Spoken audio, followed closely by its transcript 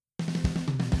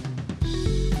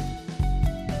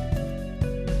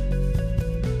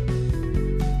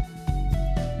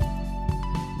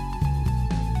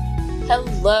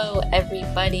Hello,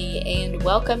 everybody, and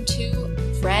welcome to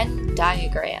Friend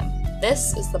Diagram.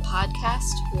 This is the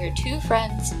podcast where two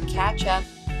friends catch up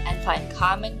and find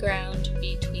common ground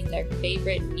between their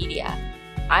favorite media.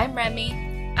 I'm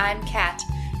Remy. I'm Kat,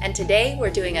 and today we're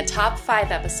doing a top 5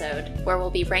 episode where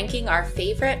we'll be ranking our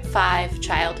favorite 5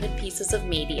 childhood pieces of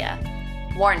media.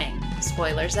 Warning,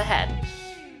 spoilers ahead.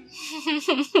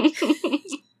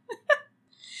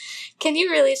 Can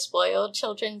you really spoil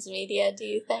children's media, do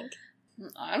you think?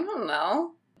 I don't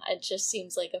know. It just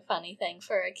seems like a funny thing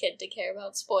for a kid to care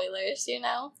about spoilers, you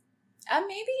know?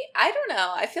 Maybe. I don't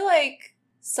know. I feel like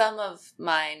some of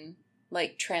mine,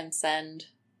 transcend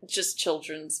just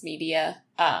children's media.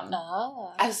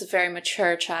 I was a very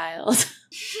mature child.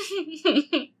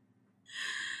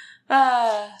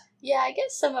 Yeah, I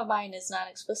guess some of mine is not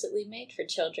explicitly made for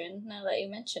children, now that you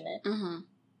mention it. Mm-hmm.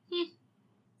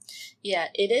 Yeah,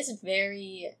 it is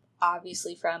very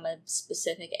obviously from a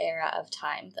specific era of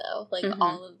time, though.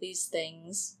 All of these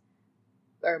things,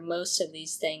 or most of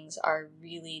these things, are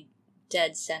really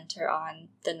dead center on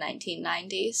the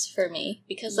 1990s for me,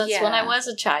 because that's when I was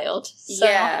a child. So.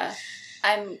 Yeah.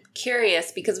 I'm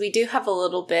curious, because we do have a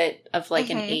little bit of,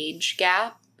 an age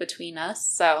gap between us,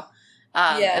 so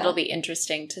it'll be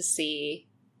interesting to see,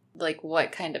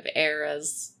 what kind of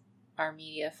eras our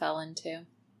media fell into.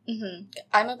 Mm-hmm.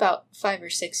 I'm about 5 or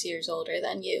 6 years older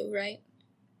than you, right?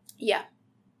 Yeah,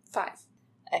 5.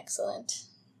 Excellent.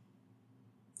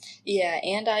 Yeah,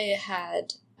 and I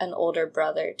had an older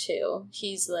brother, too.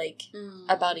 He's,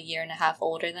 about a year and a half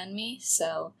older than me,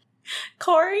 so...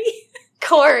 Corey,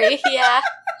 yeah.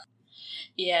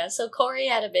 Yeah, so Corey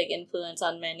had a big influence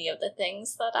on many of the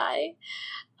things that I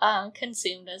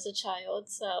consumed as a child,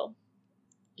 so...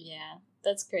 Yeah,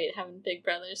 that's great having big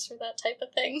brothers for that type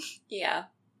of thing. Yeah.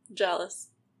 Jealous.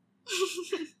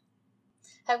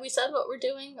 Have we said what we're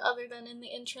doing other than in the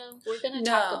intro? We're going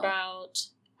to talk about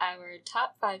our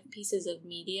top 5 pieces of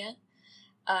media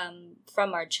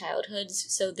from our childhoods.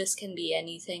 So this can be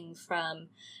anything from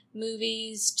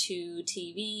movies to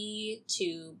TV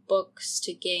to books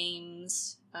to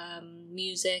games,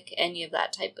 music, any of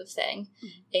that type of thing.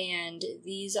 Mm-hmm. And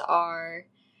these are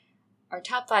our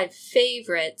top 5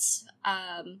 favorites,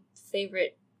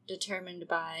 favorite determined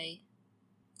by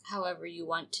however you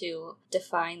want to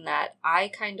define that. I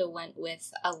kind of went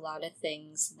with a lot of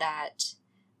things that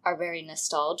are very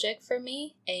nostalgic for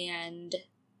me, and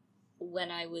when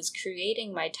I was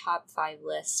creating my top 5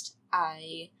 list,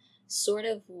 I sort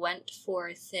of went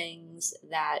for things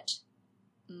that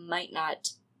might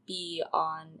not be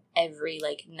on every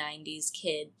 90s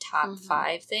kid top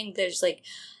 5 thing.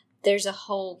 There's a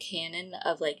whole canon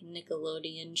of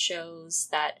Nickelodeon shows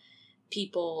that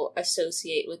people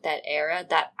associate with that era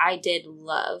that I did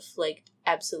love,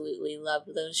 absolutely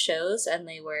loved those shows, and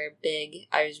they were big.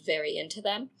 I was very into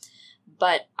them,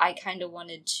 but I kind of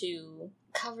wanted to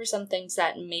cover some things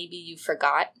that maybe you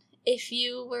forgot if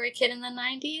you were a kid in the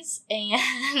 90s,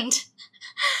 and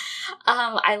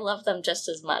I love them just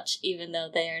as much, even though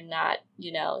they are not,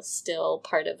 still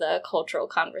part of the cultural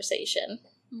conversation.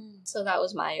 So that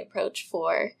was my approach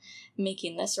for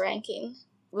making this ranking.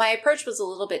 My approach was a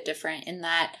little bit different in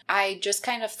that I just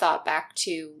kind of thought back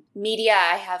to media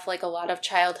I have a lot of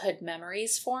childhood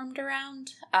memories formed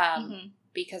around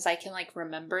because I can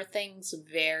remember things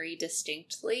very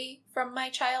distinctly from my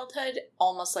childhood,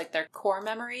 almost like they're core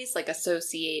memories,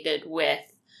 associated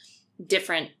with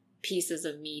different pieces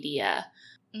of media.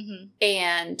 Mm-hmm.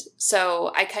 And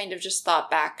so I kind of just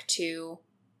thought back to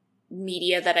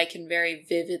media that I can very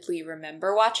vividly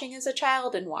remember watching as a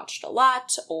child and watched a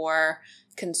lot or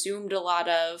consumed a lot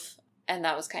of, and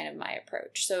that was kind of my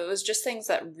approach. So it was just things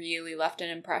that really left an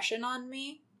impression on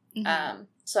me. Mm-hmm.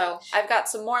 So I've got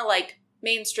some more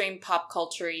mainstream pop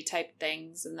culture-y type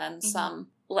things, and then some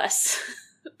less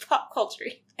pop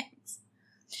culture-y things.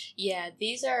 Yeah,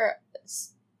 these are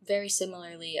very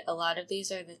similarly, a lot of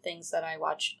these are the things that I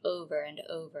watched over and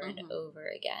over and over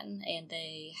again, and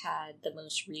they had the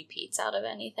most repeats out of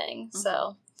anything.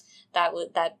 So that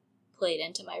played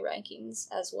into my rankings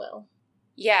as well.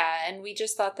 Yeah, and we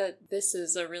just thought that this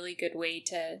is a really good way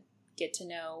to get to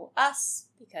know us,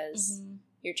 because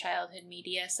your childhood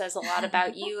media says a lot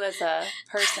about you as a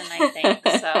person, I think.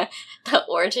 So the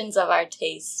origins of our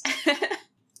taste.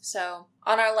 So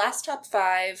on our last top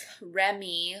 5,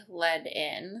 Remy led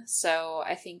in, so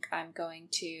I think I'm going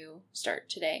to start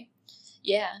today.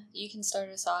 Yeah, you can start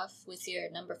us off with your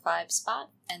number 5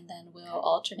 spot, and then we'll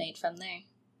alternate from there.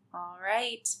 All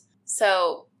right.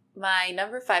 So my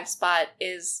number 5 spot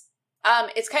is,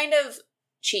 it's kind of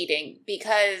cheating,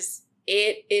 because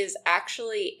It is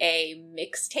actually a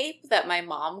mixtape that my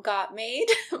mom got made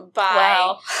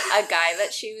by a guy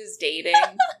that she was dating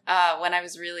when I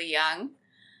was really young.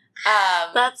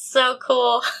 That's so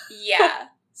cool. Yeah.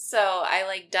 So I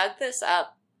like dug this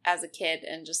up as a kid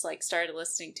and just like started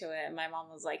listening to it. And my mom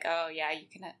was like, oh yeah, you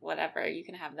can, whatever, you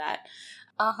can have that.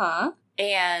 Uh-huh.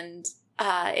 And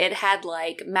it had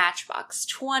like Matchbox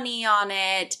 20 on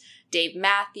it, Dave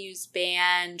Matthews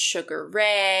Band, Sugar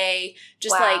Ray,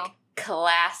 just like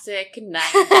classic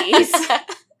 90s.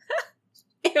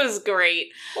 It was great.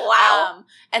 Wow.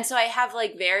 And so I have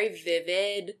like very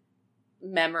vivid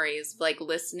memories of like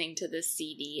listening to this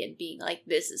CD and being like,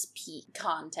 this is peak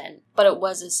content. But it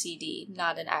was a CD,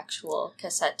 not an actual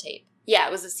cassette tape. Yeah,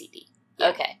 it was a CD. Yeah.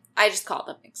 Okay. I just call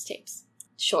them mixtapes.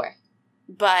 Sure.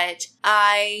 But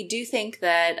I do think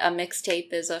that a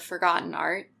mixtape is a forgotten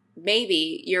art.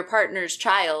 Maybe your partner's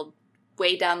child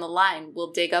way down the line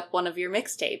will dig up one of your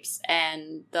mixtapes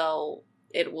and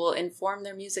it will inform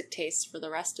their music tastes for the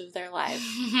rest of their life.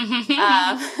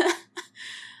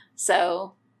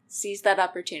 So seize that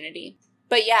opportunity.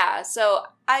 But yeah, so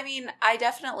I mean, I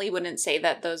definitely wouldn't say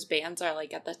that those bands are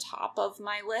like at the top of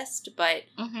my list, but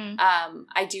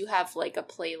I do have like a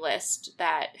playlist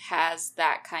that has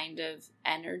that kind of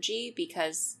energy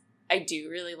because I do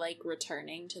really like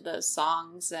returning to those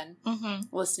songs and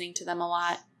listening to them a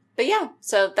lot. But yeah,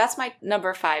 so that's my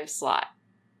number 5 slot,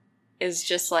 is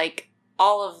just like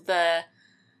all of the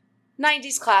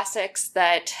 90s classics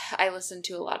that I listened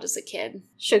to a lot as a kid.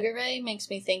 Sugar Ray makes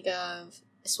me think of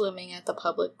swimming at the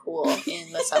public pool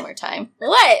in the summertime.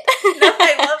 What? No,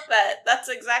 I love that. That's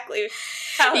exactly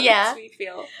how it makes me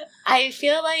feel. I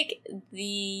feel like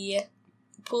the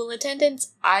pool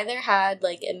attendants either had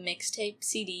like a mixtape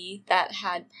CD that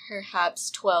had perhaps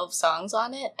 12 songs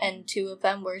on it, and 2 of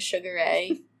them were Sugar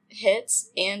Ray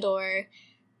hits, and or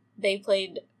they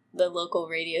played the local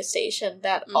radio station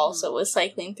that also was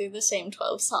cycling through the same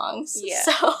 12 songs. Yeah.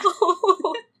 So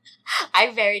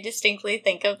I very distinctly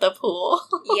think of the pool.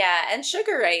 Yeah, and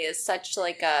Sugar Ray is such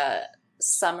like a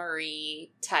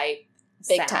summery type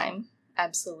Big sound. time.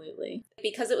 Absolutely.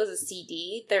 Because it was a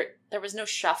CD, there was no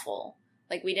shuffle.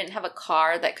 Like, we didn't have a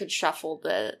car that could shuffle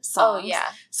the songs. Oh, yeah.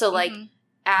 So, like,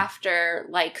 after,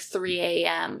 like, 3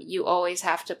 a.m., you always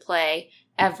have to play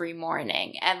every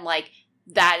morning. And, like,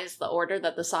 that is the order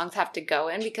that the songs have to go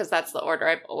in because that's the order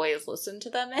I've always listened to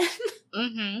them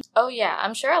in. Oh, yeah.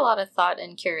 I'm sure a lot of thought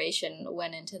and curation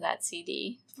went into that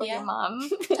CD for your mom.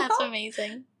 That's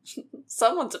amazing.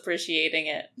 Someone's appreciating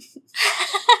it.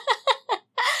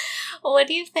 What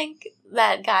do you think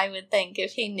that guy would think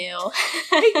if he knew?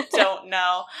 I don't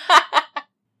know.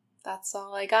 That's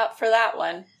all I got for that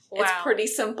one. Wow. It's pretty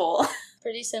simple.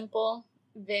 Pretty simple.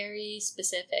 Very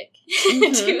specific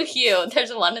to you.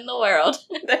 There's one in the world.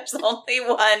 There's only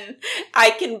one.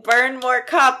 I can burn more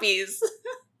copies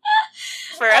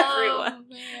for everyone.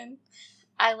 Oh, man.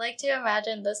 I like to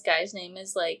imagine this guy's name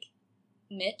is like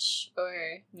Mitch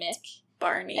or Mick.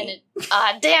 Barney.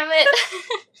 And damn it.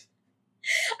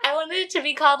 I wanted it to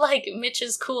be called like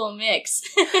Mitch's Cool Mix.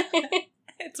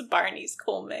 It's Barney's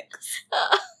Cool Mix.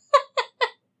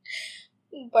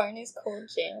 Barney's Cool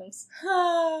Jams.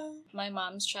 My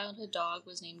mom's childhood dog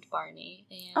was named Barney,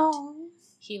 and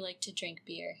he liked to drink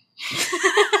beer.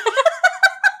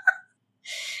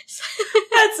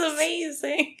 That's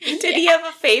amazing. Did he have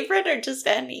a favorite or just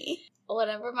any?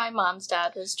 Whatever my mom's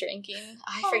dad was drinking.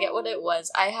 I forget what it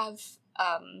was. I have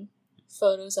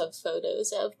photos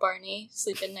of Barney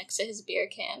sleeping next to his beer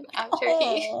can after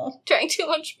he drank too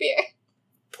much beer.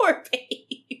 Poor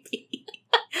baby.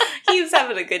 He was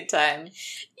having a good time.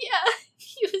 Yeah,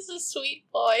 he was a sweet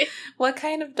boy. What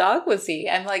kind of dog was he?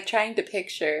 I'm like trying to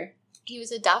picture. He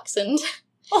was a dachshund.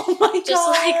 Oh my god. Just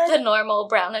like the normal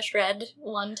brownish red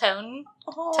one-tone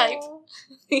type.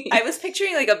 I was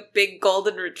picturing like a big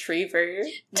golden retriever.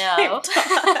 No.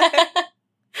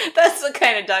 That's the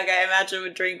kind of dog I imagine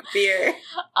would drink beer.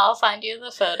 I'll find you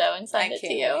the photo and send it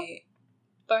to you. Wait.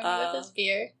 Barney with his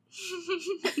beer.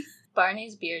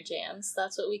 Barney's Beer Jams.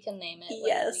 That's what we can name it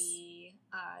when we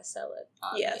sell it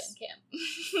on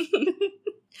Bandcamp.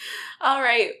 All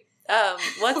right.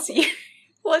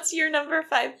 What's your number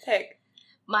 5 pick?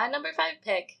 My number 5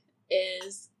 pick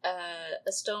is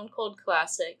a Stone Cold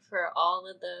classic for all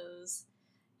of those,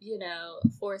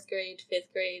 4th grade,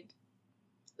 5th grade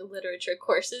literature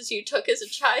courses you took as a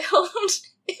child.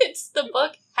 It's the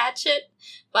book Hatchet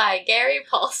by Gary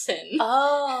Paulson.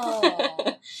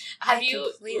 Oh. Have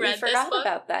you read forgot this book?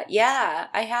 about that. Yeah,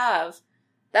 I have.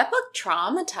 That book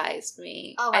traumatized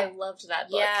me. Oh, I loved that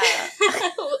book. Yeah.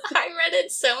 I read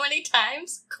it so many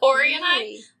times. Corey and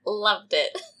I loved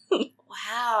it.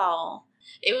 Wow.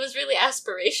 It was really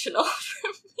aspirational for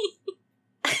me.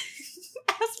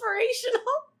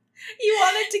 Aspirational? You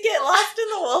wanted to get lost in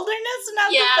the wilderness and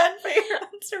have to fend for your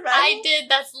own survival? I did.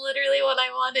 That's literally what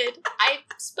I wanted. I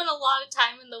spent a lot of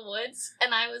time in the woods,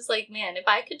 and I was like, man, if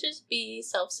I could just be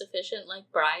self-sufficient like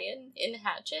Brian in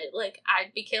Hatchet, like,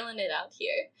 I'd be killing it out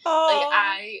here. Oh.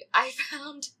 Like, I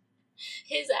found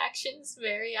his actions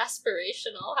very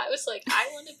aspirational. I was like, I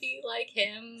want to be like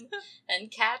him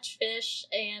and catch fish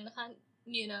and hunt,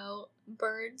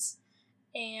 birds.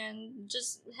 And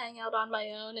just hang out on my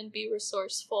own and be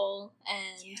resourceful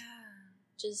and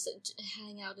just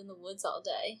hang out in the woods all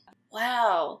day.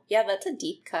 Wow. Yeah, that's a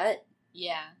deep cut.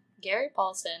 Yeah. Gary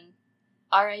Paulson,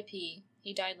 R.I.P.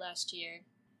 He died last year.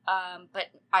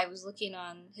 But I was looking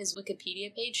on his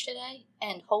Wikipedia page today,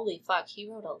 and holy fuck, he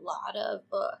wrote a lot of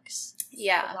books.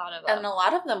 Yeah. A lot of them. And a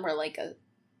lot of them were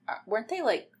weren't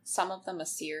they some of them a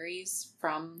series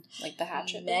from the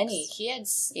Hatchet Many. books?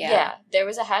 He had, there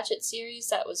was a Hatchet series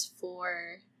that was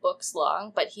 4 books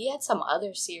long, but he had some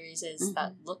other series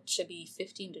that looked to be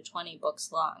 15 to 20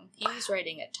 books long. He was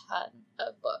writing a ton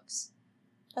of books.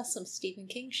 That's some Stephen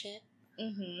King shit.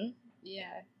 Mm-hmm.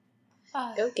 Yeah.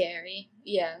 Go Gary.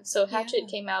 Yeah, so Hatchet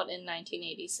came out in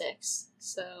 1986.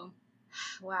 So,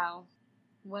 wow.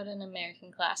 What an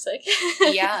American classic.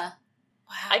 Yeah.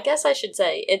 Wow. I guess I should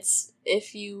say,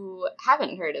 if you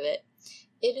haven't heard of it,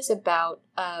 it is about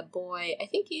a boy, I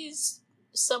think he's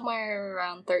somewhere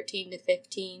around 13 to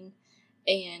 15,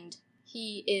 and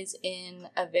he is in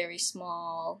a very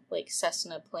small,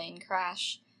 Cessna plane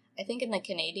crash, I think in the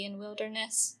Canadian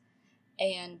wilderness,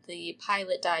 and the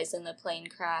pilot dies in the plane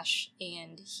crash,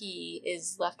 and he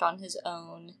is left on his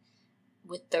own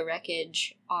with the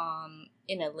wreckage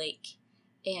in a lake,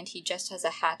 and he just has a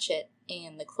hatchet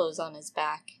and the clothes on his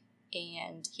back,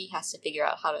 and he has to figure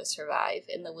out how to survive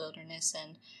in the wilderness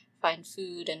and find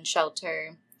food and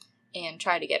shelter and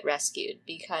try to get rescued,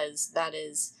 because that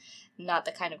is not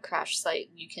the kind of crash site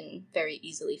you can very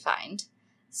easily find.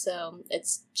 So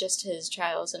it's just his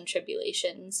trials and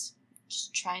tribulations,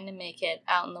 just trying to make it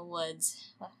out in the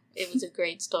woods. It was a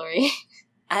great story.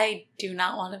 I do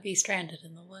not want to be stranded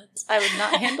in the woods. I would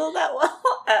not handle that well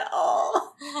at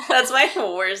all. That's my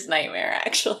worst nightmare,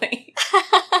 actually.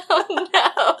 Oh,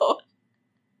 no.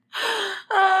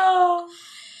 Oh,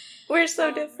 we're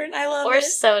so different. I love it. We're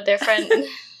so different.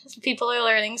 People are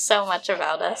learning so much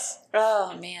about us.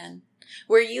 Oh, man.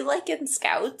 Were you in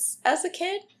Scouts as a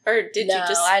kid? Or did you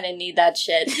just... No, I didn't need that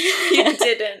shit. You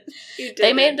didn't.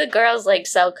 They made the girls,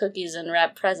 sell cookies and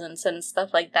wrap presents and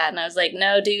stuff like that. And I was like,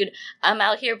 no, dude, I'm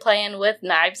out here playing with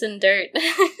knives and dirt.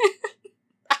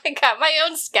 I got my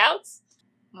own Scouts.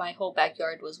 My whole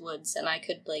backyard was woods, and I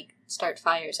could, start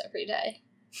fires every day.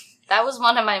 That was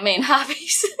one of my main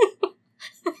hobbies.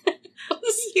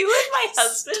 You and my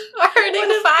husband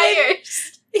starting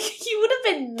fires. You would have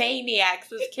been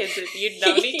maniacs as kids if you'd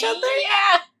known each other.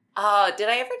 Yeah. Oh, did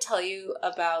I ever tell you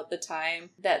about the time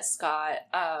that Scott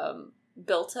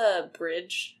built a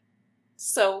bridge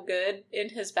so good in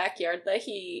his backyard that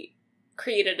he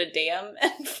created a dam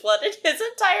and flooded his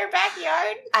entire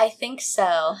backyard? I think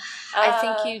so. I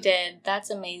think you did. That's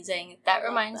amazing. That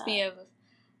reminds me of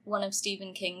one of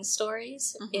Stephen King's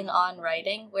stories in On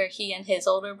Writing, where he and his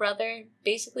older brother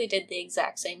basically did the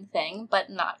exact same thing,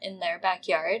 but not in their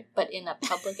backyard, but in a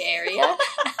public area.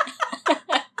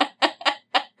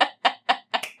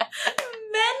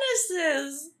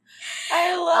 Menaces!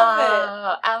 I love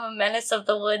it. I'm a menace of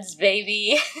the woods,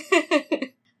 baby.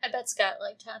 I bet Scott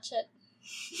liked Hatchet.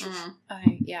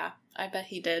 I bet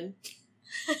he did.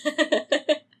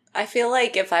 I feel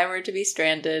like if I were to be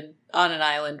stranded on an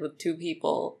island with 2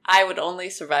 people, I would only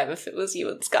survive if it was you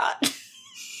and Scott.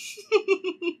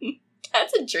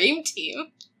 That's a dream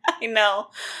team. I know.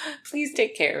 Please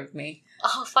take care of me.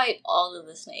 I'll fight all of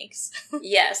the snakes.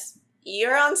 Yes.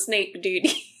 You're on snake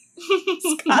duty.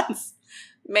 Scott's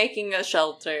making a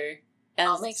shelter. And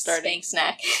I'll make snake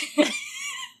snack.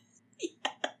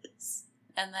 Yes.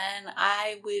 And then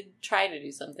I would try to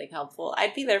do something helpful.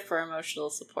 I'd be there for emotional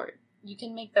support. You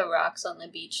can make the rocks on the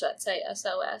beach that say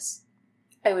SOS.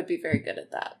 I would be very good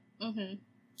at that. Mm-hmm.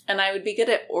 And I would be good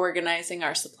at organizing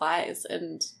our supplies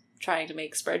and trying to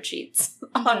make spreadsheets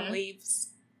on leaves.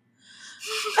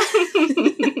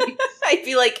 I'd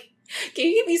be like, can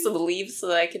you give me some leaves so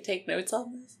that I can take notes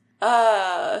on this?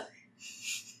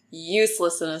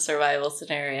 Useless in a survival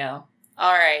scenario.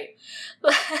 All right.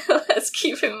 Let's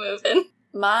keep it moving.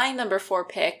 My number 4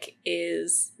 pick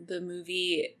is the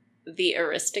movie The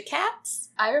Aristocats.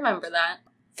 I remember that.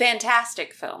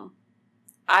 Fantastic film.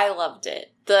 I loved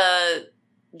it. The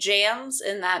jams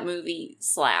in that movie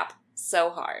slap so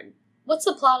hard. What's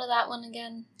the plot of that one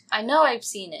again? I know I've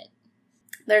seen it.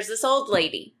 There's this old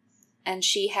lady, and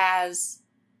she has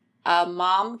a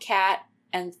mom cat,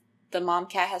 and the mom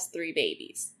cat has 3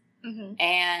 babies. Mm-hmm.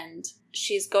 And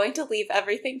she's going to leave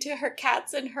everything to her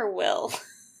cats in her will.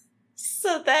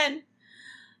 So then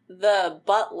the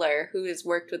butler, who has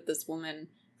worked with this woman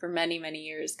for many, many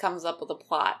years, comes up with a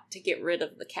plot to get rid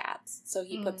of the cats. So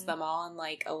he puts them all in,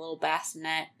 like, a little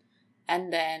bassinet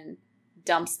and then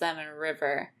dumps them in a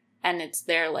river. And it's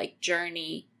their, like,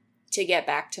 journey to get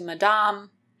back to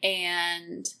Madame.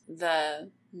 And the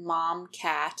mom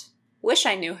cat, wish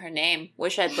I knew her name,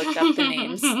 wish I'd looked up the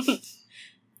names.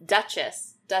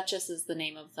 Duchess. Duchess is the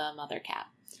name of the mother cat.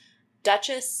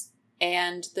 Duchess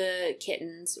and the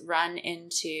kittens run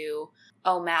into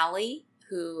O'Malley,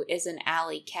 who is an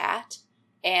alley cat,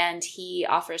 and he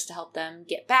offers to help them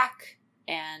get back.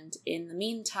 And in the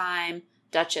meantime,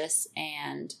 Duchess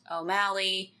and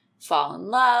O'Malley fall in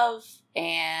love,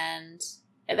 and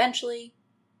eventually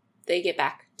they get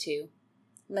back to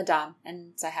Madame,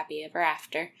 and it's a happy ever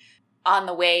after. On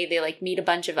the way, they, like, meet a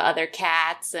bunch of other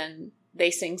cats, and they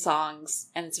sing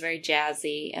songs, and it's very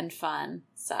jazzy and fun.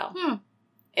 So,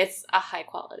 it's a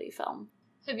high-quality film.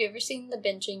 Have you ever seen the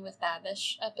Binging with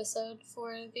Babish episode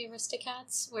for the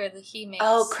Aristocats, where he makes...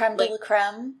 Oh, creme de la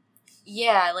creme?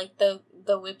 Yeah, like the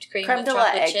whipped cream creme with de la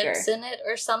chocolate Edgar. chips in it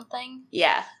or something.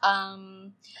 Yeah.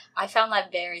 I found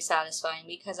that very satisfying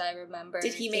because I remember...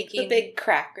 Did he make the big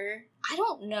cracker? I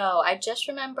don't know. I just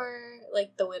remember,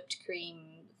 like, the whipped cream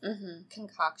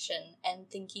concoction and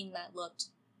thinking that looked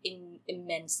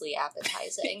immensely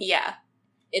appetizing. Yeah.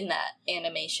 In that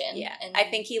animation. Yeah. And I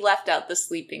think he left out the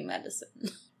sleeping medicine.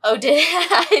 Oh, did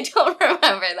I don't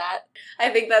remember that. I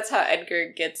think that's how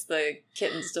Edgar gets the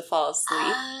kittens to fall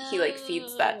asleep. He, like,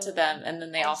 feeds that to them, and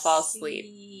then they all fall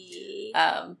asleep.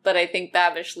 But I think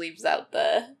Babish leaves out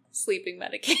the sleeping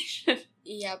medication.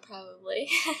 Yeah, probably.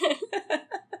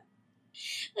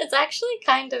 It's actually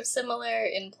kind of similar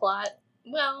in plot.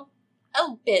 Well,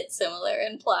 a bit similar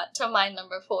in plot to my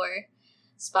number 4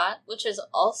 spot, which is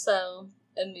also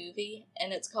a movie,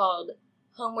 and it's called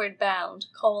Homeward Bound,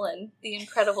 The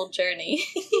Incredible Journey.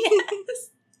 Yes.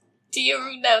 Do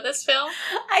you know this film?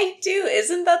 I do.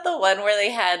 Isn't that the one where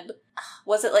they had,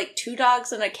 was it like 2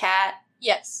 dogs and a cat?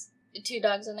 Yes. 2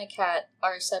 dogs and a cat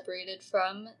are separated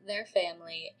from their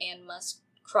family and must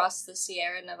cross the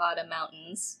Sierra Nevada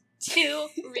mountains to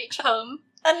reach home.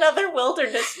 Another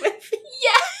wilderness movie.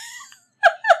 Yeah.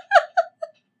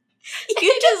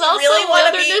 You just also really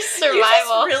want to be survival. You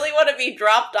just really want to be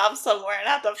dropped off somewhere and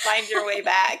have to find your way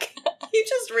back. You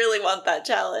just really want that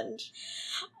challenge.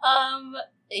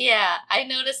 Yeah, I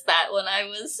noticed that when I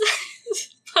was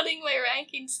putting my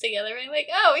rankings together. I'm like,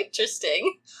 oh,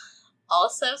 interesting.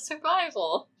 Also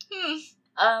survival.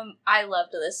 I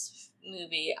loved this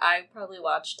movie. I probably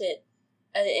watched it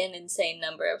an insane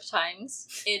number of times.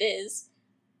 It is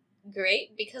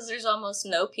great because there's almost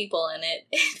no people in it.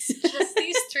 It's just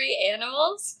these 3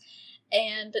 animals,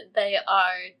 and they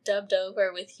are dubbed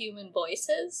over with human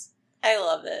voices. I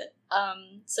love it.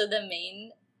 So the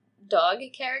main dog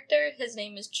character, his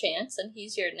name is Chance, and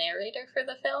he's your narrator for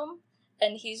the film,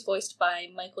 and he's voiced by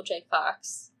Michael J.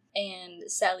 Fox.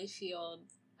 And Sally Field,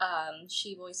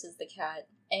 she voices the cat,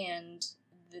 and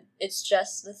it's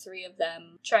just the 3 of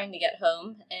them trying to get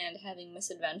home and having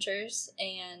misadventures,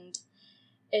 and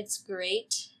it's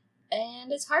great,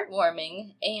 and it's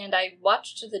heartwarming, and I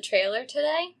watched the trailer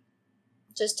today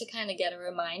just to kind of get a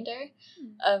reminder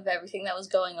of everything that was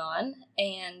going on,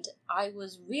 and I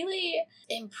was really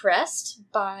impressed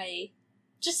by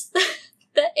just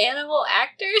the animal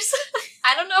actors.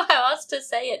 I don't know how else to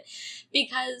say it,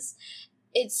 because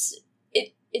it's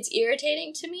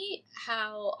irritating to me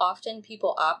how often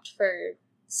people opt for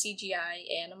CGI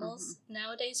animals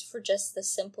nowadays for just the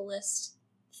simplest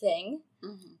thing.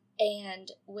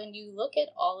 And when you look at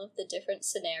all of the different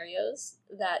scenarios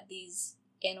that these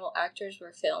animal actors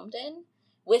were filmed in,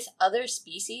 with other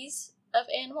species of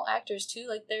animal actors too,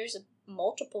 like there's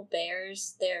multiple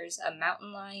bears, there's a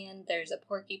mountain lion, there's a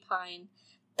porcupine,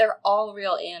 they're all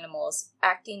real animals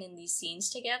acting in these scenes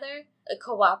together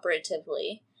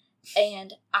cooperatively.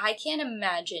 And I can't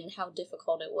imagine how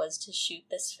difficult it was to shoot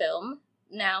this film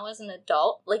now as an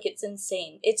adult. Like, it's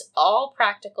insane. It's all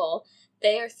practical.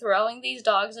 They are throwing these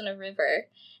dogs in a river.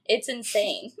 It's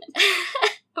insane.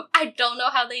 I don't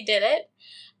know how they did it,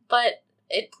 but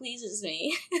it pleases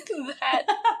me that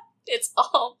it's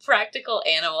all practical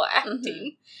animal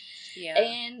acting. Yeah.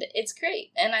 And it's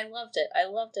great. And I loved it. I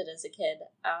loved it as a kid.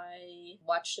 I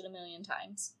watched it 1,000,000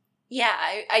 times. Yeah,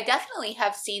 I definitely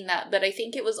have seen that, but I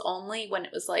think it was only when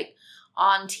it was, like,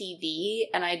 on TV,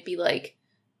 and I'd be, like,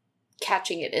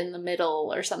 catching it in the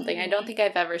middle or something. I don't think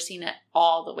I've ever seen it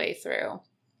all the way through.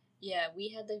 Yeah, we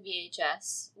had the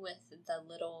VHS with the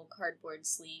little cardboard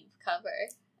sleeve cover.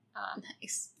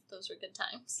 Nice. Those were good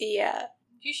times. Yeah.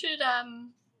 You should,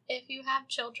 if you have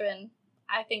children,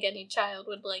 I think any child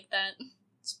would like that.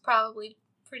 It's probably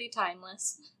pretty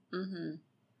timeless. Mm-hmm.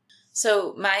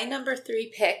 So my number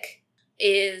 3 pick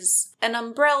is an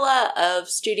umbrella of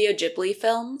Studio Ghibli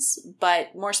films,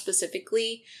 but more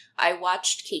specifically, I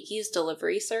watched Kiki's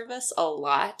Delivery Service a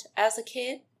lot as a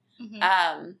kid.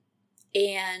 Mm-hmm.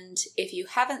 And if you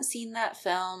haven't seen that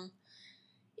film,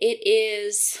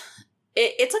 it's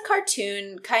a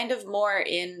cartoon, kind of more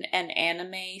in an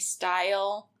anime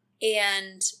style,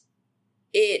 and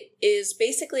it is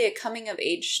basically a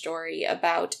coming-of-age story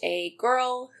about a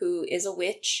girl who is a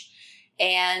witch.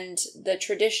 And the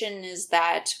tradition is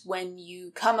that when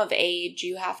you come of age,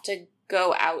 you have to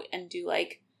go out and do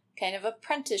like kind of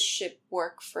apprenticeship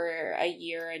work for a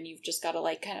year, and you've just got to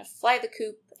like kind of fly the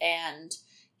coop and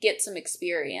get some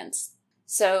experience.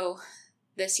 So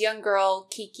this young girl,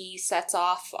 Kiki, sets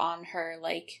off on her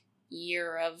like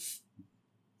year of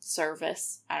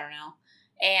service. I don't know.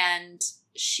 And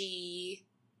she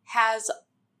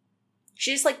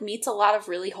just like meets a lot of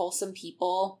really wholesome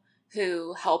people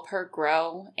who help her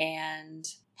grow and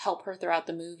help her throughout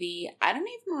the movie. I don't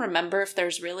even remember if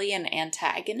there's really an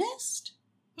antagonist.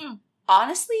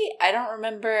 Honestly, I don't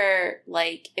remember,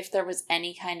 like, if there was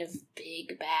any kind of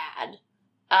big bad.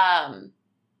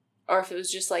 Or if it was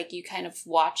just, like, you kind of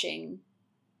watching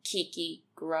Kiki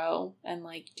grow and,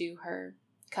 like, do her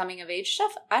coming-of-age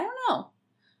stuff. I don't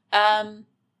know.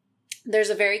 There's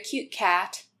a very cute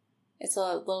cat. It's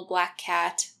a little black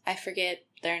cat. I forget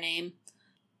their name.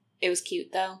 It was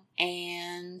cute, though.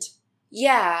 And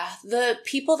yeah, the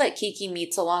people that Kiki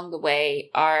meets along the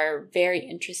way are very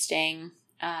interesting.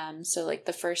 So, like,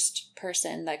 the first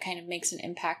person that kind of makes an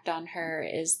impact on her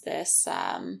is this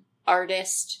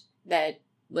artist that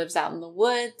lives out in the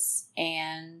woods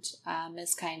and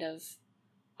is kind of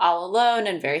all alone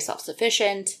and very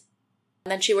self-sufficient.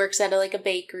 And then she works at a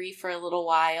bakery for a little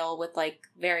while with, like,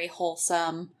 very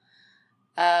wholesome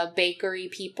bakery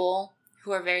people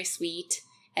who are very sweet.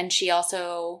 And she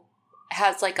also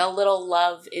has, like, a little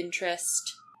love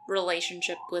interest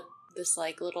relationship with this,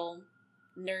 like, little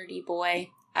nerdy boy.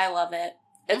 I love it.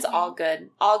 It's all good.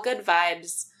 All good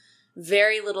vibes.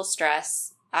 Very little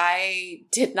stress. I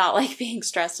did not like being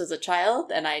stressed as a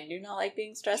child, and I do not like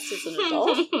being stressed as an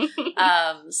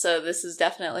adult. So this is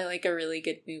definitely, like, a really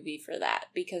good movie for that,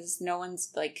 because no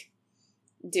one's, like,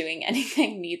 doing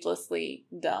anything needlessly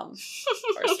dumb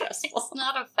or stressful. It's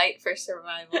not a fight for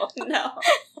survival. No,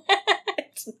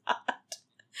 it's not.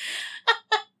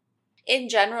 In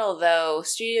general, though,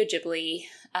 Studio Ghibli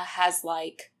has,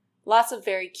 like, lots of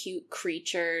very cute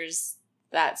creatures.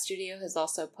 That studio has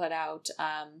also put out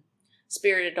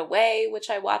Spirited Away, which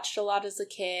I watched a lot as a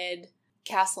kid,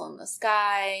 Castle in the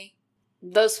Sky.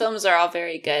 Those films are all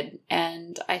very good,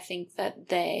 and I think that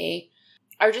they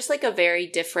are just, like, a very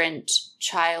different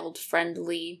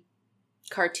child-friendly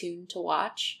cartoon to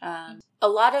watch. A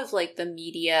lot of, like, the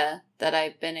media that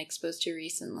I've been exposed to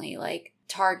recently, like,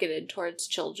 targeted towards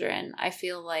children, I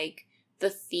feel like the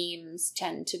themes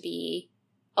tend to be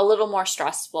a little more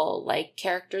stressful, like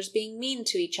characters being mean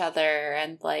to each other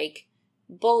and, like,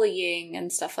 bullying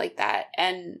and stuff like that.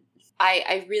 And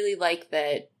I really like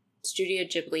that Studio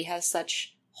Ghibli has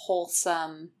such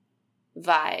wholesome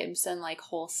vibes and, like,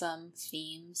 wholesome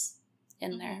themes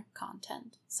in their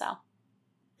content. So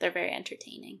they're very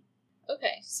entertaining.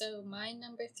 Okay, so my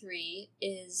number 3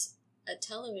 is a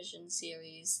television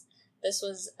series. This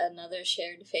was another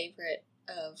shared favorite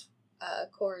of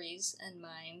Corey's and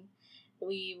mine.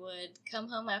 We would come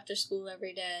home after school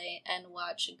every day and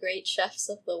watch Great Chefs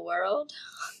of the World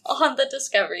on the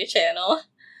Discovery Channel.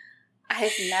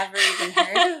 I've never even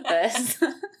heard of this.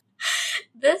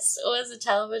 This was a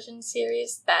television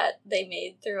series that they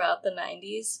made throughout the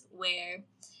 90s where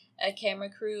a camera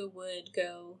crew would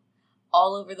go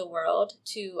all over the world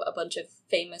to a bunch of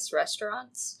famous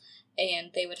restaurants,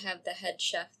 and they would have the head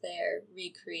chef there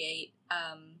recreate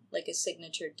like a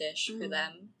signature dish for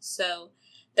them. So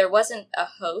there wasn't a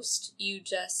host. You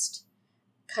just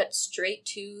cut straight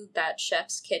to that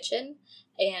chef's kitchen,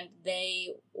 and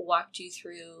they walked you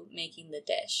through making the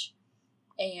dish.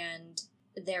 And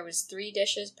there was 3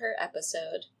 dishes per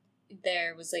episode.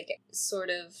 There was, like, sort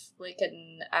of like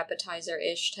an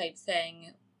appetizer-ish type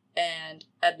thing, and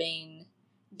a main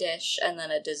dish, and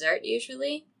then a dessert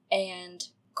usually. And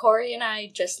Corey and I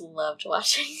just loved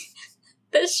watching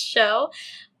this show.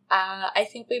 I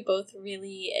think we both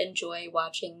really enjoy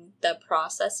watching the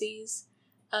processes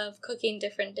of cooking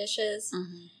different dishes.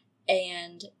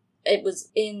 And it was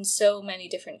in so many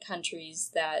different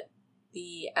countries that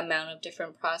the amount of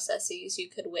different processes you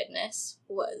could witness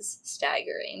was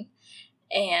staggering.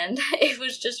 And it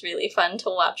was just really fun to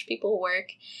watch people work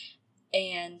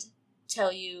and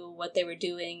tell you what they were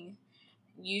doing,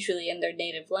 usually in their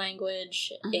native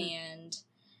language. And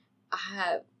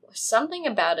something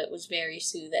about it was very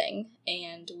soothing,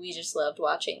 and we just loved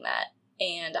watching that.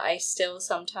 And I still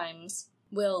sometimes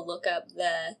will look up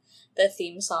the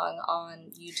theme song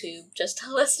on YouTube just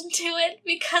to listen to it,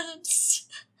 because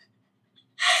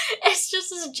it's just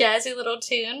this jazzy little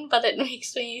tune, but it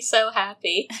makes me so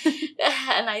happy.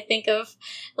 And I think of,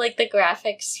 like, the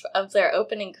graphics of their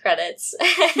opening credits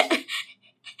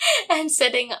and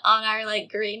sitting on our, like,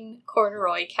 green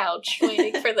corduroy couch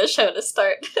waiting for the show to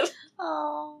start.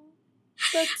 Oh,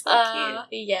 that's so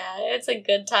cute. Yeah, it's a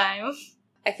good time.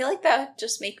 I feel like that would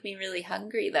just make me really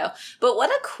hungry, though. But what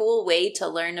a cool way to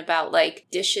learn about, like,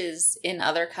 dishes in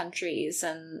other countries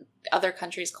and other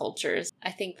countries' cultures. I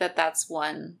think that that's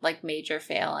one, like, major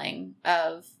failing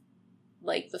of,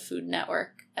 like, the Food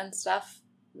Network and stuff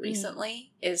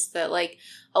recently, is that, like,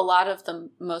 a lot of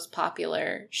the most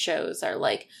popular shows are,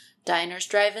 like, diners,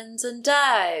 drive-ins, and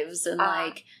dives, and,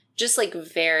 like, just, like,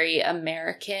 very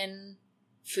American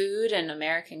food and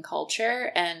American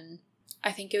culture, and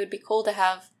I think it would be cool to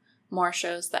have more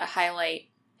shows that highlight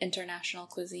international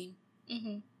cuisine.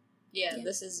 Mm-hmm. Yeah,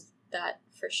 this is that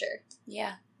for sure.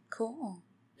 Yeah, cool.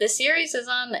 The series is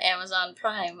on Amazon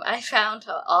Prime. I found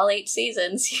all 8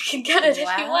 seasons. You can get it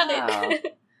if you want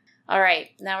it. All right,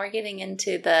 now we're getting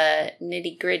into the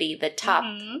nitty-gritty, the top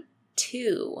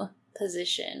 2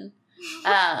 position.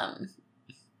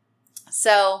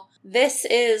 So this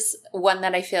is one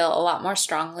that I feel a lot more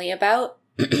strongly about.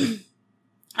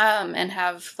 And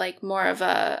have, like, more of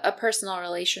a personal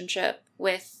relationship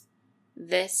with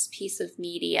this piece of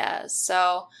media.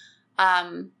 So,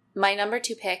 my number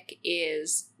 2 pick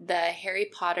is the Harry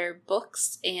Potter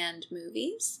books and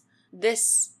movies.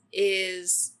 This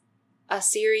is a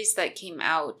series that came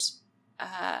out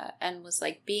and was,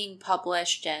 like, being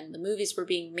published, and the movies were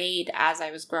being made as I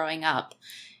was growing up.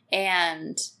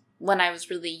 And when I was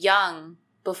really young,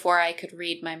 before I could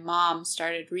read, my mom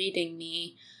started reading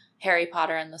me Harry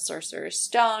Potter and the Sorcerer's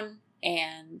Stone,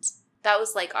 and that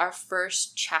was, like, our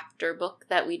first chapter book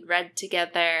that we'd read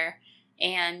together,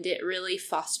 and it really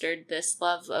fostered this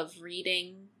love of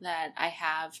reading that I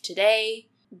have today.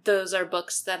 Those are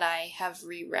books that I have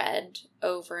reread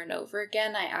over and over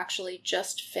again. I actually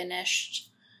just finished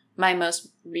my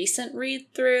most recent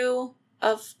read-through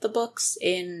of the books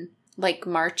in, like,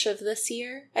 March of this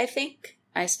year, I think.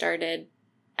 I started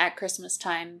at Christmas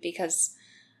time because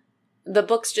the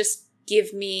books just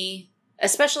give me,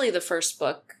 especially the first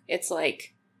book, it's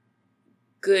like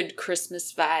good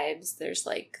Christmas vibes. There's,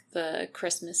 like, the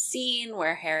Christmas scene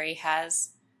where Harry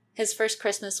has his first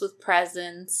Christmas with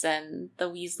presents and the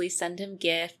Weasleys send him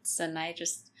gifts, and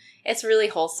it's really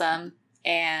wholesome,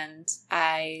 and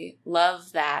I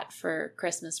love that for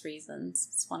Christmas reasons.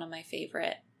 It's one of my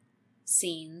favorite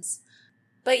scenes.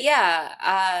 But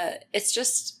yeah, it's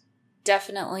just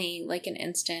definitely, like, an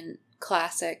instant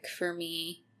classic for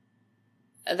me,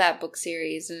 that book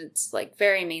series, and it's, like,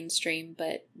 very mainstream,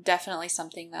 but definitely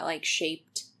something that, like,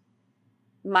 shaped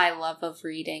my love of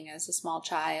reading as a small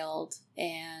child.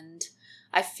 And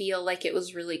I feel like it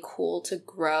was really cool to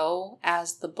grow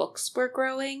as the books were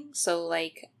growing. So,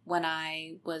 like, when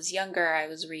I was younger, I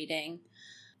was reading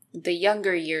the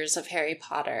younger years of Harry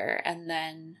Potter, and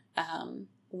then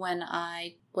when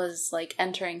I was, like,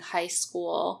 entering high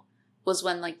school was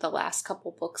when, like, the last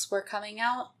couple books were coming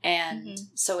out, and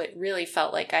so it really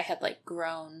felt like I had, like,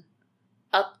 grown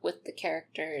up with the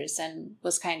characters and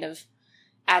was kind of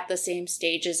at the same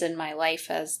stages in my life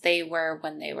as they were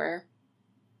when they were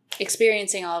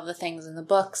experiencing all of the things in the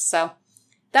books. So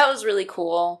that was really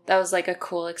cool. That was, like, a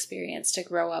cool experience to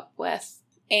grow up with.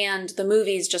 And the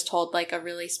movies just hold, like, a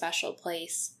really special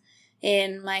place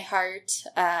in my heart.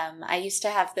 I used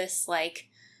to have this, like,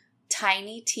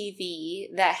 tiny TV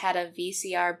that had a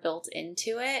VCR built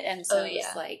into it, and so it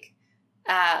was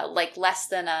like less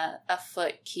than a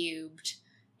foot cubed,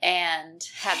 and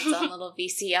had its own little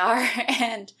VCR.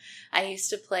 And I used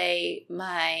to play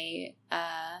my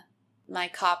my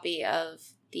copy of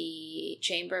the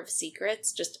Chamber of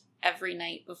Secrets just every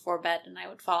night before bed, and I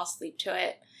would fall asleep to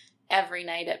it every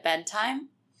night at bedtime.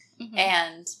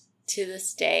 And to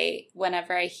this day,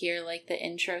 whenever I hear, like, the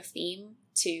intro theme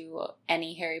to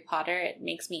any Harry Potter, it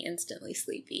makes me instantly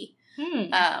sleepy.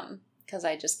 Because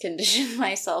I just conditioned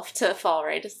myself to fall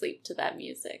right asleep to that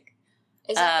music.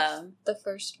 Is that the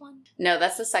first one? No,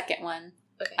 that's the second one.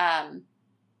 Okay.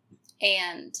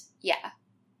 And yeah,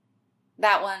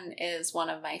 that one is one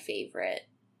of my favorite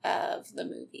of the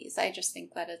movies. I just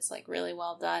think that it's like really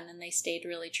well done and they stayed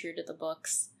really true to the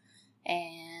books.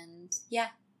 And yeah,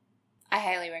 I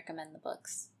highly recommend the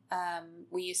books.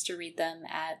 We used to read them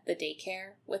at the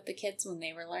daycare with the kids when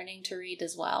they were learning to read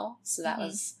as well. So that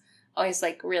was always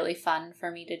like really fun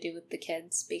for me to do with the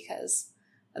kids because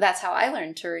that's how I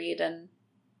learned to read. And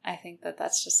I think that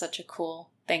that's just such a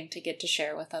cool thing to get to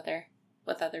share with other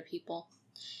people.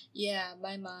 Yeah,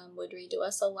 my mom would read to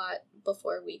us a lot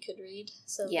before we could read.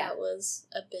 So that was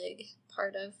a big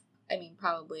part of,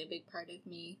 probably a big part of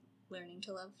me learning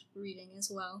to love reading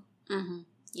as well. Mm-hmm.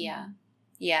 Yeah. Mm-hmm.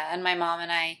 Yeah, and my mom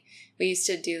and I, we used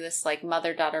to do this like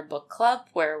mother-daughter book club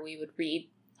where we would read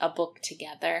a book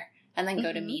together and then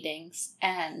go to meetings.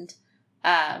 And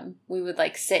we would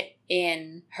like sit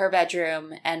in her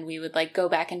bedroom and we would like go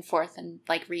back and forth and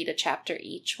like read a chapter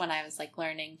each when I was like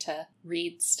learning to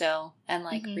read still and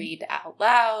like read out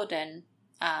loud. And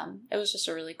it was just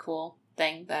a really cool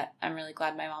thing that I'm really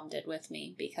glad my mom did with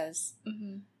me because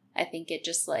I think it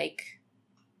just like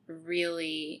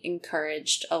really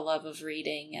encouraged a love of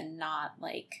reading and not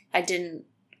like I didn't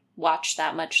watch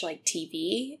that much like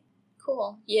TV.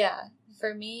 Cool. Yeah.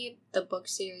 For me, the book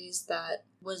series that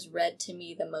was read to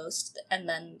me the most and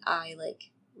then I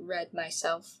like read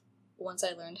myself once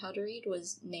I learned how to read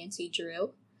was Nancy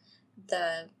Drew,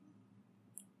 the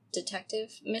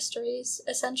detective mysteries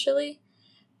essentially.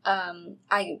 They're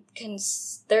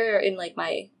in like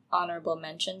my honorable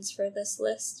mentions for this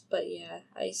list, but yeah,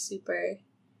 I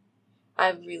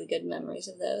have really good memories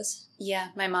of those. Yeah,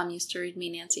 my mom used to read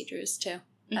me Nancy Drews too.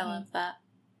 I love that.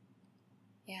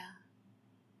 Yeah.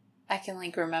 I can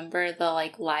like remember the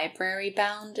like library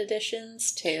bound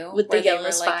editions too. With the yellow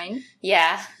spine? Like,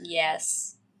 yeah.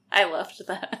 Yes. I loved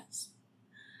those.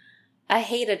 I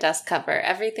hate a dust cover.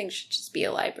 Everything should just be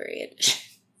a library edition.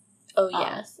 Oh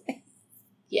yeah.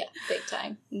 Yeah, big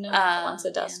time. No one wants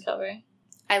a dust cover.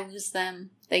 I lose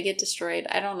them. They get destroyed.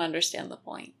 I don't understand the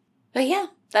point. But yeah,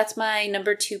 that's my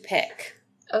number 2 pick.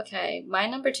 Okay, my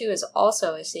number 2 is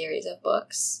also a series of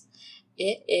books.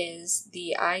 It is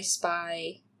the I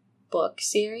Spy book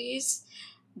series.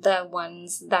 The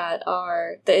ones that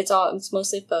are, it's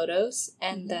mostly photos,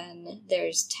 and then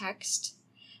there's text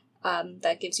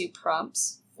that gives you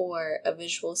prompts for a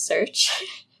visual search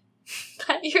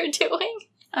that you're doing.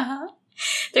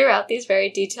 Throughout these very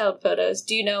detailed photos.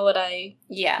 Do you know what I mean?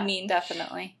 Yeah,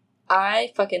 definitely.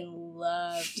 I fucking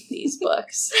loved these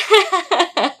books.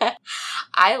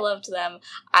 I loved them.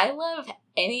 I love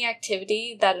any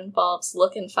activity that involves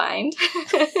look and find.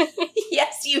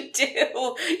 Yes, you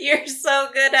do. You're so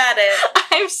good at it.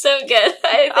 I'm so good.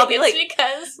 I'll be like,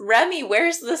 because Remy,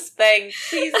 where's this thing?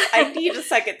 Please, I need a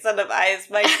second set of eyes.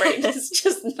 My brain is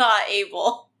just not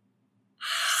able.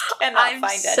 I'm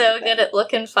so good at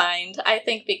look and find. I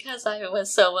think because I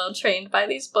was so well trained by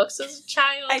these books as a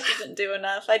child. I didn't do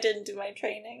enough. I didn't do my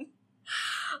training.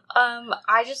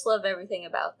 I just love everything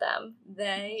about them.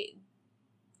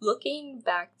 Looking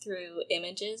back through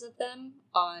images of them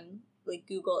on like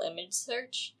Google image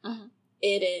search,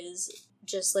 it is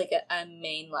just like a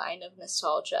main line of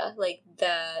nostalgia. Like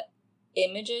the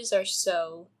images are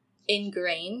so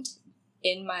ingrained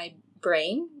in my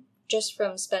brain just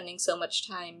from spending so much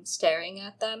time staring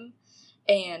at them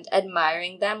and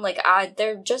admiring them. Like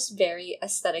they're just very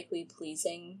aesthetically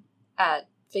pleasing at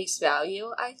face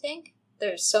value, I think.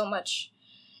 There's so much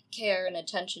care and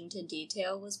attention to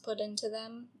detail was put into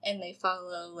them, and they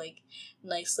follow like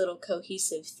nice little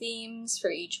cohesive themes for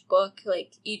each book.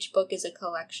 Like each book is a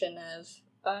collection of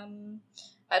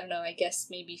I don't know, I guess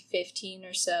maybe 15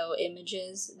 or so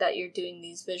images that you're doing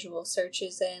these visual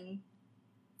searches in,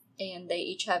 and they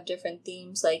each have different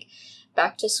themes like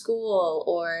back to school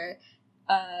or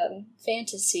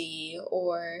fantasy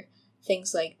or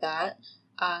things like that.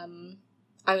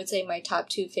 I would say my top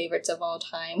 2 favorites of all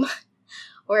time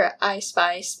were I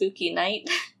Spy Spooky Night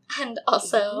and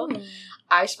also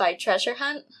I Spy Treasure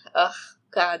Hunt. Ugh,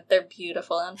 God, they're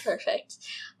beautiful and perfect.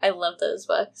 I love those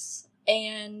books.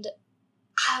 And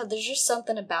there's just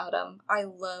something about them.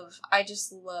 I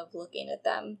just love looking at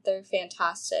them. They're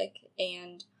fantastic.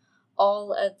 And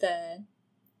all of the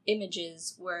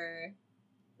images were,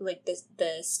 like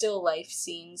the still life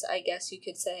scenes, I guess you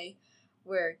could say,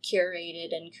 were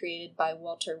curated and created by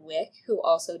Walter Wick, who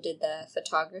also did the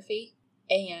photography.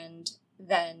 And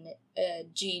then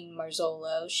Jean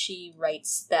Marzolo, she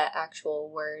writes the actual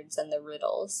words and the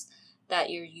riddles that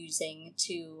you're using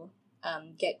to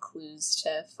get clues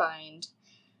to find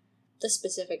the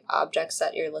specific objects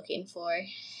that you're looking for.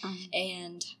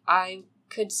 And I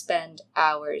could spend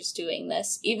hours doing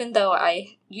this. Even though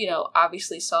I,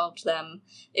 obviously solved them,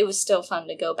 it was still fun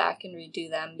to go back and redo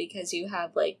them because you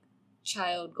have, like,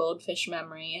 child goldfish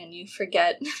memory and you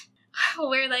forget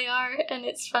where they are, and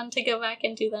it's fun to go back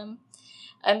and do them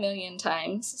a million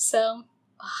times. So,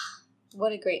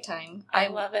 what a great time. I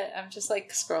love it. I'm just,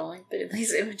 like, scrolling through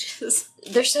these images.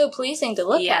 They're so pleasing to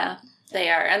look at. Yeah, they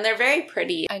are. And they're very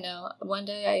pretty. I know. One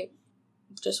day I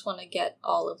just want to get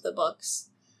all of the books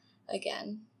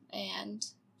again, and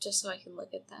just so I can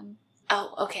look at them.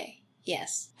 Oh, okay.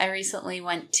 Yes. I recently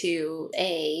went to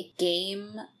a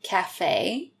game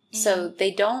cafe. Mm-hmm. So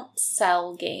they don't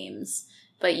sell games,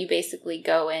 but you basically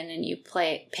go in and you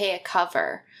pay a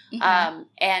cover. Mm-hmm.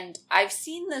 And I've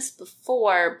seen this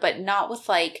before, but not with,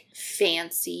 like,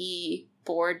 fancy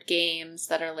board games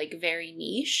that are, like, very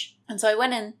niche. And so I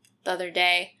went in the other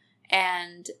day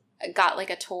and got, like,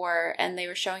 a tour, and they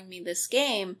were showing me this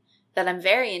game that I'm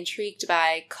very intrigued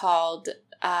by called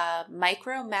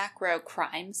Micro Macro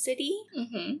Crime City.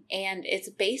 Mm-hmm. And it's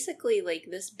basically, like,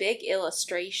 this big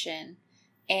illustration,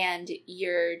 and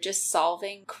you're just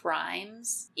solving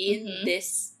crimes in mm-hmm.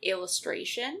 this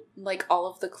illustration. Like, all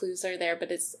of the clues are there,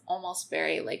 but it's almost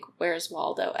very, like, Where's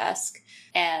Waldo-esque.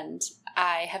 And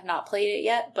I have not played it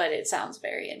yet, but it sounds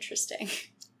very interesting.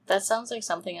 That sounds like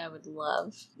something I would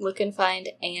love. Look and Find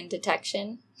and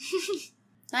Detection.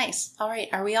 Nice. All right.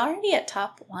 Are we already at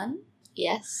top 1?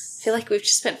 Yes. I feel like we've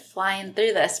just been flying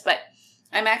through this, but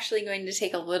I'm actually going to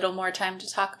take a little more time to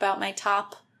talk about my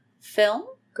top film.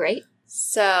 Great.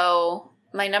 So,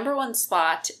 my number 1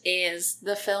 slot is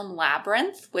the film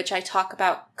Labyrinth, which I talk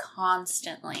about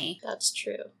constantly. That's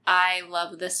true. I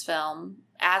love this film.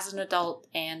 As an adult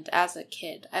and as a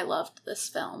kid, I loved this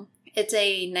film. It's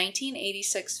a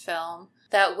 1986 film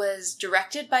that was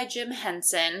directed by Jim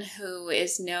Henson, who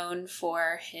is known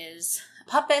for his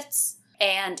puppets.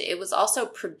 And it was also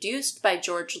produced by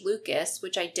George Lucas,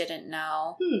 which I didn't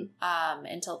know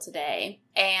until today.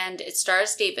 And it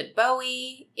stars David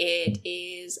Bowie. It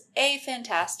is a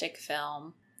fantastic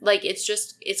film. Like,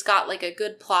 it's got, like, a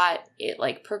good plot. It,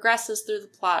 like, progresses through the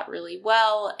plot really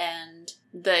well, and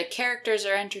the characters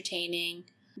are entertaining.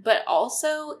 But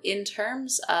also, in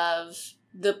terms of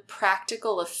the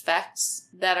practical effects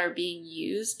that are being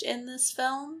used in this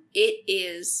film, it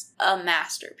is a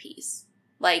masterpiece.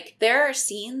 Like, there are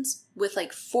scenes with,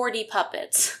 like, 40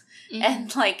 puppets. Mm-hmm.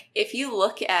 And, like, if you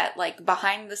look at, like,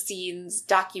 behind-the-scenes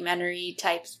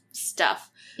documentary-type stuff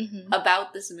mm-hmm.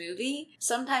 about this movie,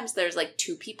 sometimes there's, like,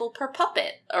 2 people per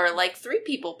puppet. Or, like, 3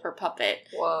 people per puppet.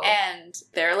 Whoa. And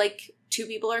they're, like, 2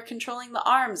 people are controlling the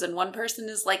arms, and 1 person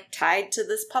is, like, tied to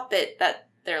this puppet that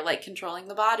they're, like, controlling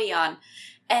the body on.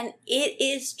 And it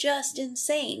is just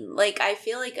insane. Like, I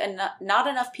feel like not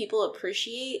enough people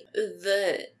appreciate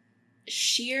the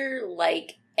sheer,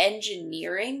 like,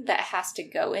 engineering that has to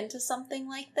go into something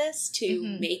like this to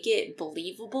mm-hmm. make it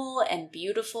believable and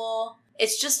beautiful.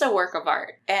 It's just a work of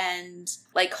art. And,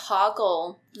 like,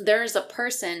 Hoggle, there's a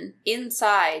person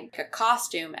inside a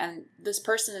costume, and this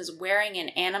person is wearing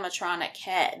an animatronic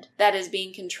head that is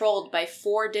being controlled by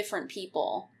 4 different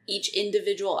people. Each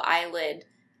individual eyelid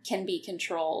can be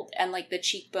controlled, and, like, the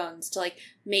cheekbones to, like,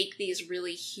 make these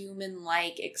really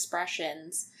human-like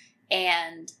expressions.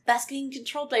 And that's being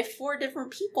controlled by 4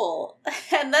 different people.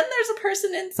 And then there's a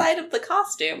person inside of the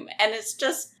costume. And it's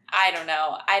just, I don't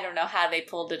know. I don't know how they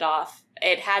pulled it off.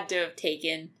 It had to have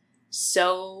taken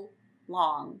so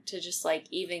long to just, like,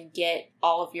 even get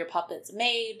all of your puppets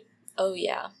made. Oh,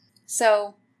 yeah.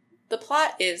 So the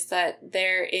plot is that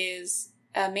there is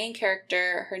a main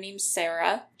character. Her name's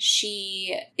Sarah.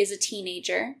 She is a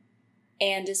teenager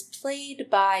and is played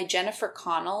by Jennifer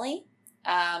Connelly.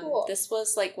 Cool. This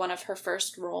was, like, one of her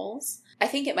first roles. I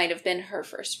think it might have been her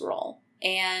first role.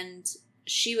 And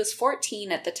she was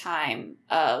 14 at the time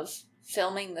of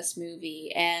filming this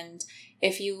movie. And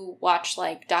if you watch,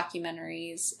 like,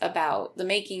 documentaries about the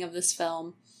making of this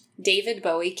film, David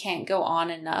Bowie can't go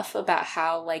on enough about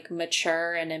how, like,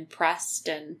 mature and impressed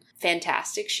and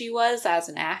fantastic she was as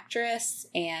an actress.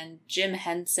 And Jim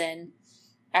Henson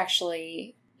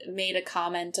actually made a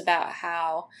comment about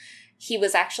how he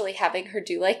was actually having her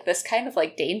do, like, this kind of,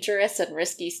 like, dangerous and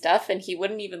risky stuff, and he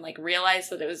wouldn't even, like, realize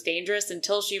that it was dangerous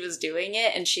until she was doing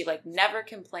it, and she, like, never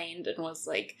complained and was,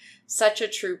 like, such a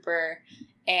trooper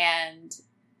and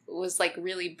was, like,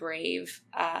 really brave.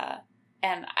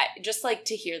 And I just like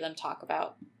to hear them talk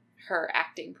about her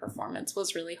acting performance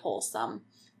was really wholesome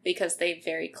because they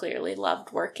very clearly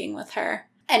loved working with her.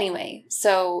 Anyway,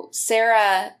 so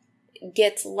Sarah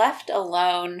gets left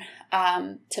alone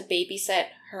to babysit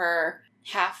her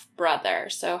half-brother.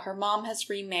 So her mom has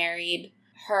remarried.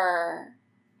 Her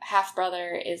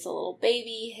half-brother is a little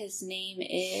baby. His name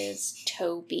is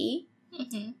Toby.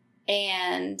 Mm-hmm.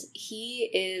 And he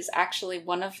is actually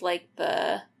one of, like,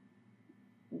 the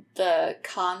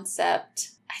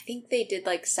concept. I think they did,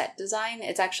 like, set design.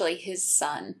 It's actually his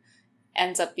son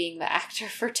ends up being the actor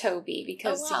for Toby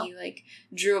because he, like,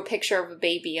 drew a picture of a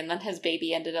baby, and then his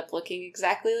baby ended up looking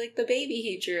exactly like the baby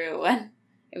he drew, and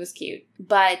it was cute.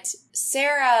 But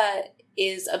Sarah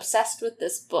is obsessed with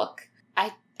this book.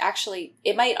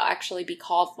 It might actually be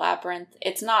called Labyrinth.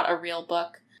 It's not a real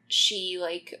book. She,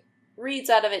 like, reads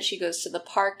out of it. She goes to the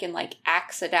park and, like,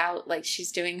 acts it out like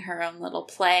she's doing her own little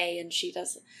play, and she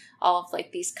does all of,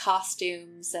 like, these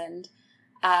costumes, and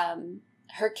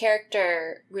her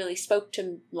character really spoke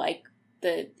to, like,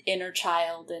 the inner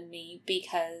child in me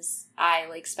because I,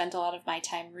 like, spent a lot of my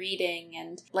time reading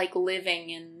and, like, living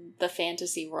in the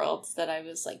fantasy worlds that I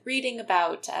was, like, reading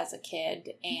about as a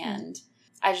kid, and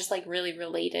I just, like, really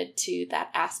related to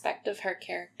that aspect of her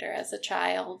character as a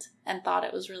child and thought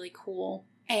it was really cool.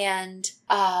 And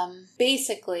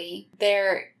basically,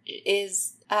 there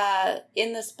is,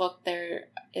 in this book, there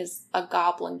is a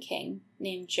goblin king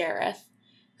named Jareth,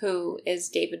 who is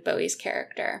David Bowie's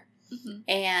character. Mm-hmm.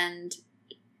 And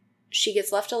she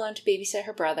gets left alone to babysit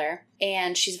her brother,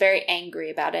 and she's very angry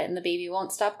about it, and the baby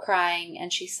won't stop crying,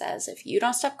 and she says, if you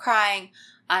don't stop crying,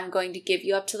 I'm going to give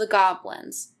you up to the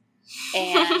goblins.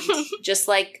 And just,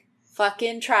 like,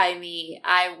 fucking try me,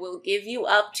 I will give you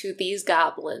up to these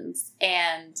goblins.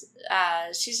 And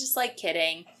she's just, like,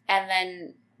 kidding. And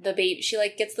then the baby, she,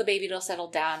 like, gets the baby to settle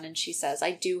down, and she says,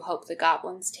 I do hope the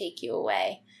goblins take you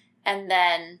away. And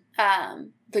then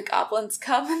the goblins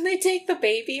come and they take the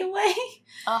baby away.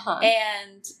 Uh-huh.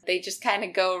 And they just kind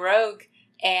of go rogue.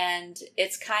 And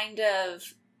it's kind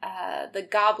of, the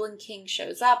Goblin King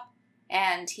shows up,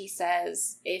 and he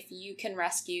says, if you can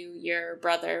rescue your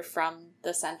brother from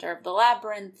the center of the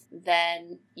labyrinth,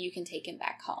 then you can take him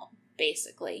back home,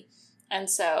 basically. And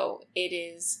so it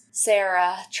is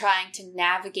Sarah trying to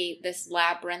navigate this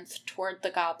labyrinth toward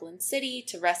the Goblin City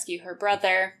to rescue her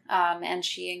brother. And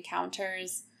she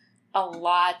encounters a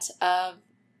lot of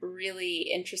really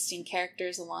interesting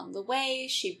characters along the way.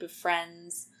 She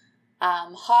befriends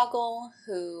Hoggle,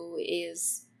 who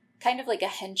is kind of like a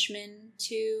henchman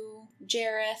to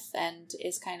Jareth and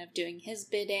is kind of doing his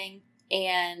bidding.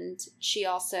 And she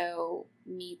also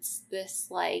meets this,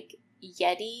 like,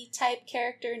 Yeti type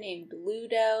character named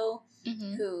Ludo,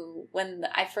 who, when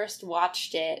I first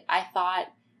watched it, I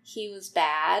thought he was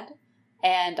bad,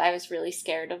 and I was really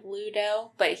scared of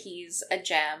Ludo, but he's a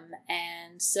gem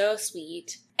and so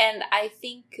sweet. And I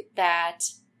think that,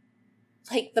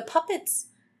 like, the puppets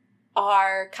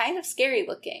are kind of scary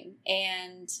looking,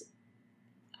 and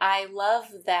I love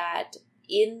that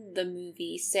in the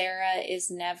movie, Sarah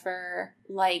is never,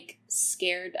 like,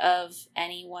 scared of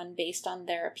anyone based on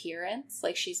their appearance.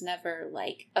 Like, she's never,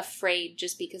 like, afraid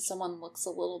just because someone looks a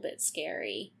little bit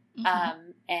scary.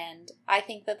 And I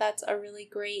think that that's a really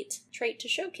great trait to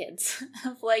show kids.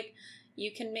 Of, like,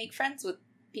 you can make friends with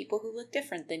people who look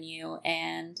different than you,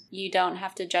 and you don't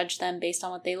have to judge them based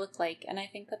on what they look like. And I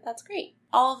think that that's great.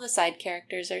 All of the side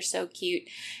characters are so cute.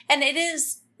 And it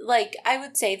is, like, I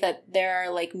would say that there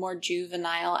are, like, more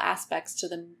juvenile aspects to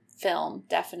the film,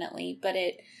 definitely, but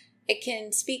it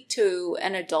can speak to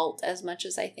an adult as much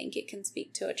as I think it can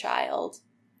speak to a child.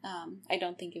 I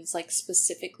don't think it was, like,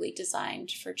 specifically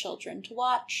designed for children to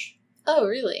watch. Oh,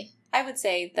 really? I would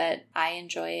say that I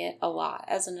enjoy it a lot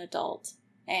as an adult,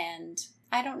 and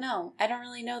I don't know. I don't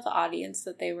really know the audience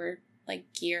that they were, like,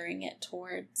 gearing it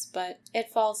towards, but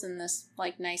it falls in this,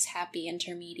 like, nice, happy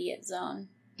intermediate zone,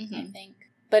 I think.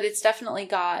 But it's definitely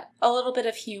got a little bit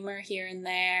of humor here and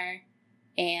there,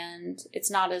 and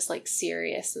it's not as, like,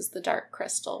 serious as The Dark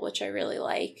Crystal, which I really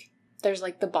like. There's,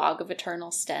 like, the Bog of Eternal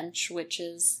Stench, which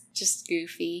is just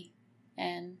goofy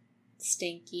and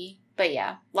stinky. But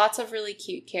yeah, lots of really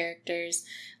cute characters,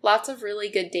 lots of really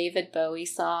good David Bowie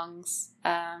songs.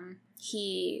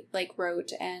 He, like,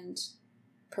 wrote and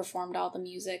performed all the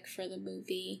music for the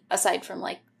movie, aside from,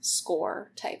 like,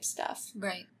 score type stuff.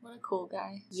 Right. What a cool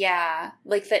guy. Yeah.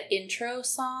 Like, the intro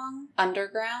song,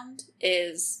 Underground,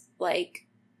 is, like,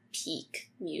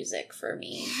 peak music for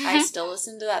me. I still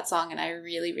listen to that song, and I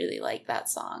really, really like that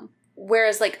song.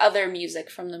 Whereas, like, other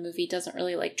music from the movie doesn't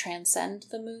really, like, transcend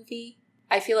the movie.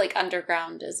 I feel like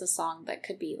Underground is a song that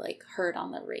could be, like, heard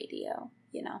on the radio,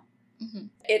 you know?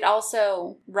 It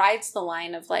also rides the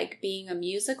line of, like, being a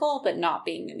musical, but not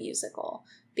being a musical.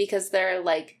 Because there are,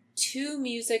 like, 2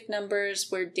 music numbers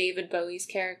where David Bowie's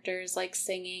character is, like,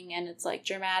 singing and it's, like,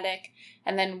 dramatic,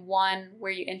 and then one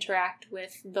where you interact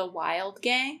with the Wild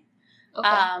Gang,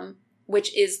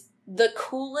 which is the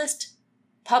coolest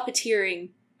puppeteering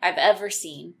I've ever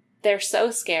seen. They're so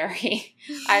scary.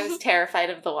 I was terrified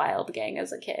of the Wild Gang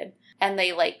as a kid. And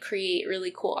they, like, create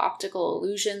really cool optical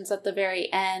illusions at the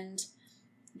very end.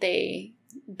 They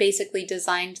basically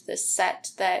designed this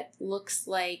set that looks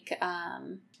like,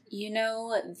 you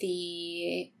know,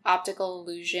 the optical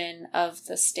illusion of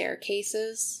the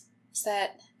staircases? Is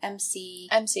that MC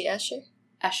Escher?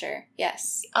 Escher,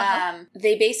 yes. Uh-huh.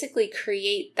 They basically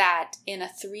create that in a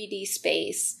 3D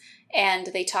space, and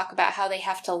they talk about how they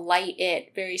have to light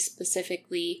it very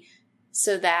specifically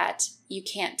so that you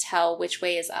can't tell which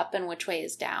way is up and which way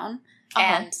is down. Uh-huh.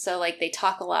 And so, like, they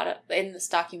talk a lot in this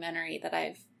documentary that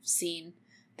I've seen,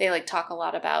 they, like, talk a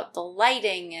lot about the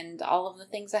lighting and all of the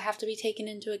things that have to be taken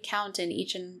into account in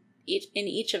each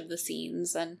of the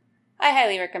scenes. And I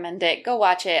highly recommend it. Go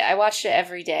watch it. I watched it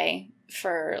every day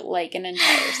for, like, an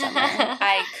entire summer.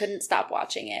 I couldn't stop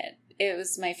watching it. It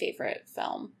was my favorite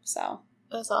film, so.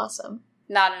 That's awesome.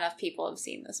 Not enough people have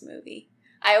seen this movie.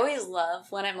 I always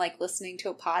love when I'm, like, listening to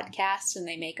a podcast and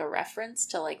they make a reference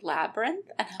to, like, Labyrinth,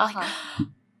 and I'm like, oh,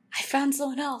 I found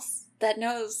someone else that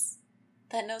knows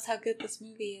how good this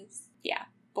movie is. Yeah,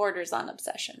 borders on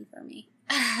obsession for me.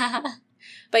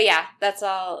 But yeah, that's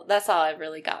all I've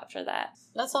really got for that.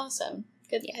 That's awesome.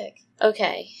 Good pick.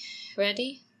 Okay,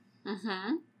 ready?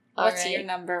 Mm-hmm. What's your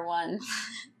number one?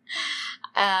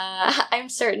 I'm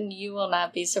certain you will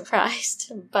not be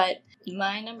surprised, but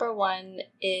my number one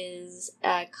is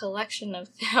a collection of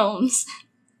films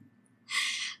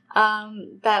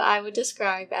that I would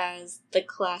describe as the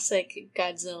classic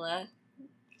Godzilla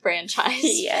franchise.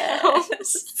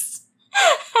 Yes.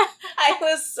 I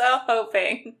was so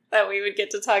hoping that we would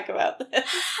get to talk about this.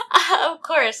 Of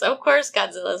course,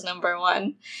 Godzilla's number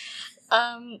one.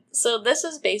 So this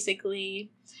is basically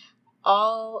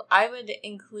all. I would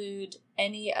include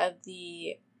any of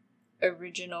the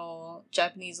original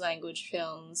Japanese language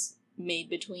films made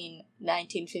between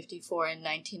 1954 and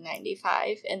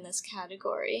 1995 in this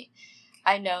category.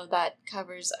 I know that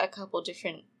covers a couple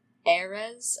different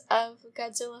eras of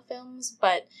Godzilla films,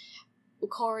 but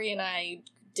Corey and I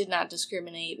did not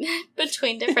discriminate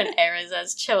between different eras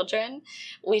as children.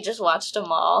 We just watched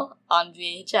them all on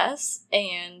VHS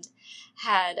and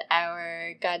had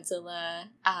our Godzilla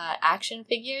action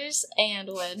figures and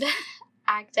would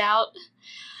act out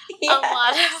a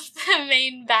lot of the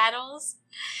main battles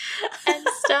and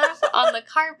stuff on the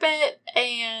carpet,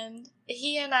 and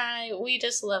he and we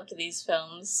just loved these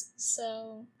films.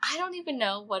 So I don't even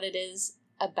know what it is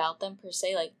about them per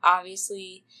se. Like,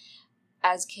 obviously,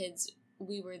 as kids,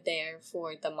 we were there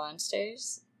for the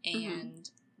monsters and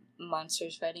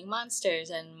monsters fighting monsters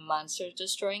and monsters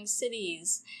destroying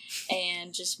cities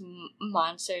and just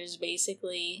monsters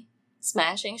basically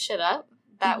smashing shit up.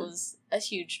 That was a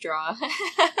huge draw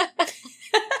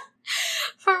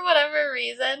for whatever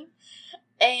reason.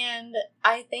 And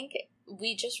I think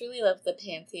we just really love the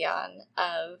pantheon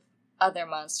of other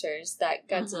monsters that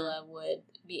Godzilla would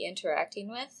be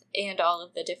interacting with and all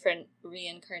of the different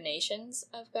reincarnations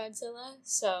of Godzilla.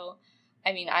 So,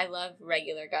 I mean, I love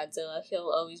regular Godzilla. He'll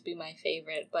always be my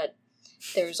favorite, but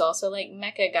there's also, like,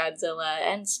 Mecha Godzilla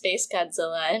and Space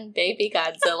Godzilla and Baby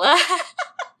Godzilla.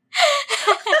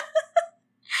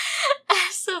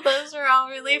 So those were all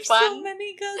really fun. So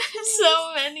many Godzillas.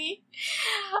 So many.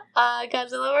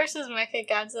 Godzilla versus Mecha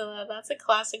Godzilla. That's a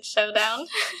classic showdown.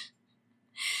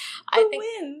 Who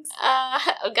wins?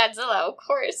 Godzilla, of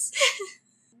course.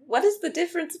 What is the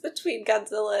difference between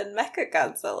Godzilla and Mecha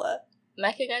Godzilla?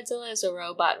 Mecha Godzilla is a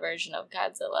robot version of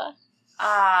Godzilla.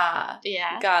 Ah.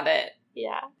 Yeah. Got it.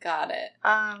 Yeah. Got it.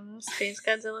 Space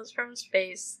Godzilla's from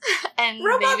space. And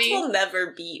robots will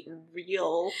never beat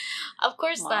real of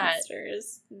course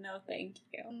monsters. No, thank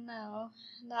you. No.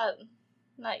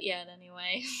 Not yet,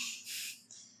 anyway.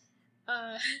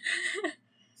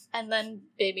 And then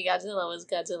Baby Godzilla was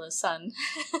Godzilla's son.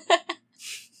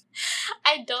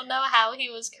 I don't know how he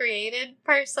was created,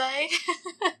 per se,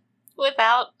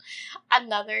 without a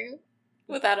mate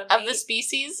of the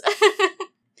species.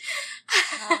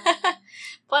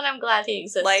 But I'm glad he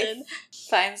existed. Life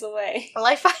finds a way.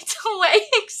 Life finds a way,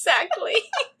 exactly.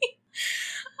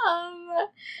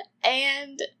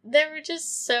 And there were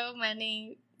just so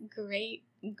many great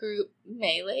group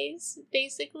melees,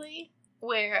 basically,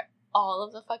 where all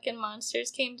of the fucking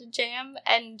monsters came to jam,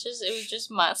 and it was just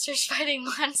monsters fighting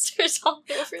monsters all over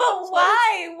the place. But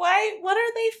why? Why? What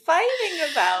are they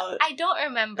fighting about? I don't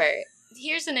remember.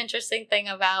 Here's an interesting thing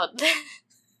about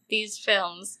these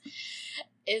films,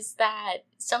 is that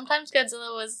sometimes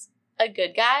Godzilla was a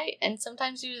good guy and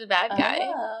sometimes he was a bad guy.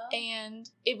 Oh. And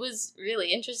it was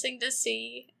really interesting to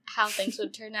see how things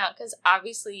would turn out, because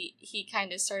obviously he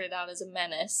kind of started out as a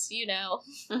menace, you know,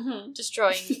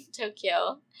 destroying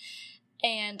Tokyo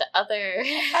and other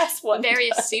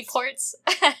various seaports.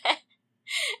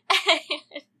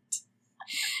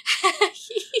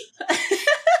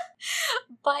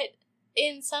 But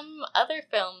in some other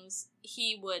films,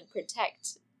 he would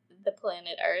protect the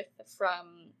planet Earth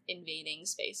from invading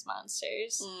space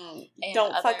monsters.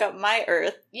 Don't fuck up my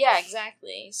Earth. Yeah,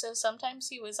 exactly. So sometimes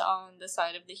he was on the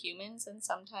side of the humans, and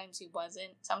sometimes he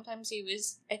wasn't. Sometimes he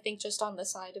was, I think, just on the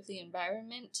side of the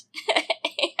environment.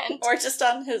 Or just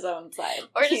on his own side.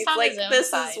 Or just on his own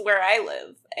this side. is where I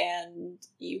live, and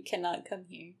you cannot come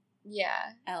here.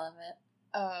 Yeah. I love it.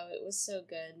 Oh, it was so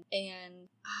good. And,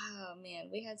 oh man,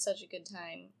 we had such a good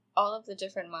time. All of the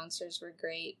different monsters were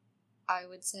great. I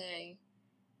would say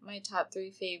my top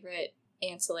 3 favorite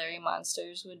ancillary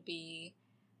monsters would be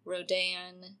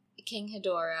Rodan, King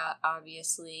Hedorah,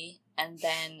 obviously, and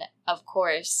then, of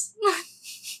course,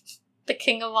 the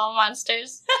king of all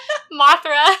monsters,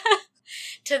 Mothra.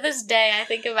 To this day, I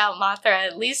think about Mothra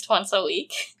at least once a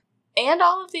week. And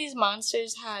all of these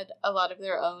monsters had a lot of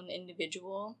their own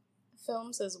individual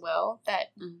films as well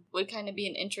that would kind of be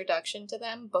an introduction to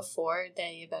them before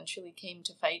they eventually came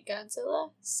to fight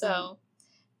Godzilla. So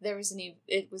there was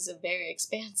it was a very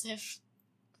expansive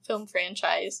film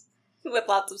franchise with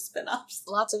lots of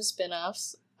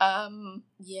spin-offs.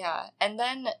 Yeah, and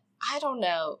then I don't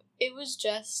know, it was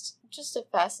just a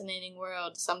fascinating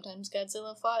world. Sometimes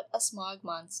Godzilla fought a smog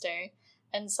monster,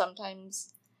 and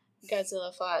sometimes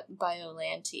Godzilla fought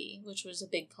Biollante, which was a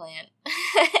big plant.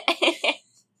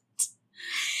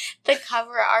 The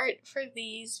cover art for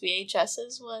these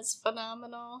VHSs was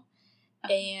phenomenal,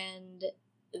 and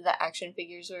the action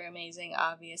figures were amazing,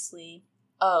 obviously.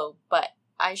 Oh, but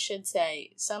I should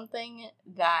say, something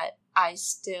that I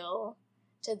still,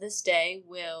 to this day,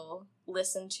 will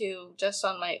listen to just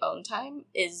on my own time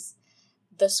is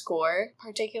the score,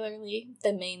 particularly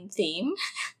the main theme,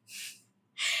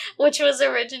 which was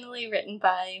originally written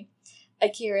by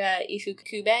Akira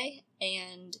Ifukube,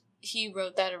 and he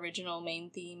wrote that original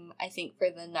main theme, I think, for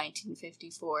the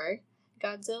 1954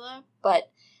 Godzilla,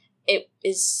 but it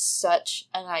is such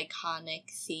an iconic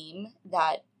theme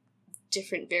that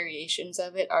different variations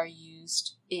of it are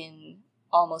used in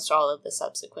almost all of the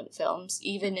subsequent films,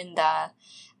 even in the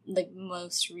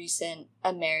most recent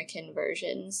American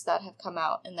versions that have come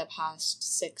out in the past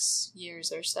 6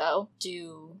 years or so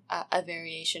do a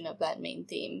variation of that main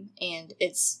theme, and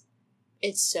it's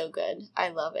so good. I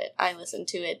love it. I listen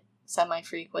to it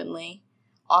semi-frequently,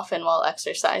 often while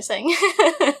exercising.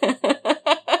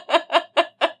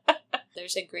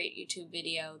 There's a great YouTube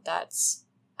video that's,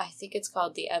 I think it's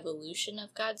called The Evolution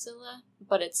of Godzilla,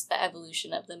 but it's the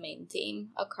evolution of the main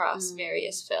theme across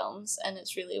various films, and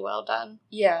it's really well done.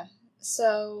 Yeah,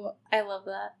 so... I love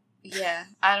that. Yeah,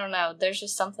 I don't know. There's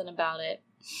just something about it.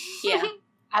 Yeah.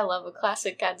 I love a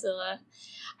classic Godzilla.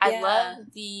 I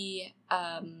love the,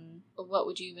 what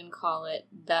would you even call it?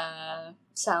 The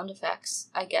sound effects,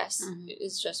 I guess,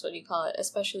 is just what you call it,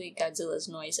 especially Godzilla's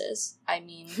noises. I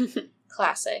mean,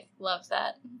 classic. Love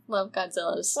that. Love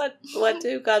Godzilla's. What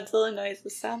do Godzilla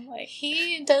noises sound like?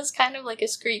 He does kind of like a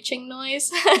screeching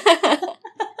noise.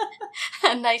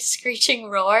 A nice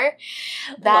screeching roar.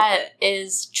 That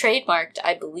is trademarked,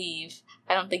 I believe.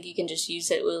 I don't think you can just use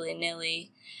it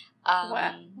willy-nilly.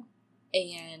 Wow.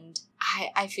 And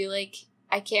I feel like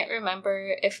I can't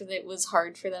remember if it was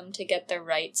hard for them to get the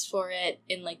rights for it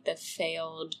in like the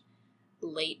failed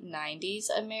late 90s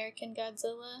American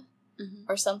Godzilla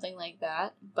or something like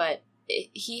that, but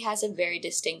he has a very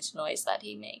distinct noise that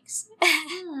he makes.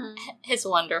 It's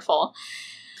wonderful.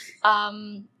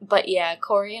 But yeah,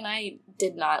 Corey and I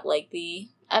did not like the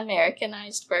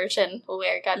Americanized version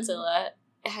where Godzilla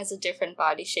has a different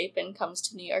body shape and comes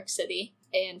to New York City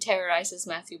and terrorizes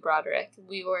Matthew Broderick.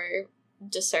 We were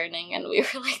discerning and we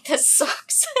were like, this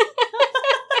sucks.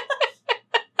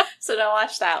 So don't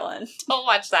watch that one. Don't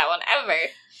watch that one ever.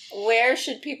 Where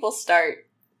should people start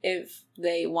if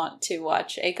they want to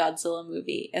watch a Godzilla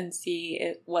movie and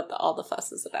see what all the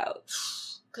fuss is about?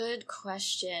 Good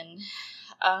question.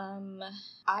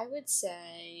 I would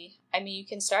say, you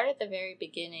can start at the very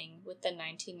beginning with the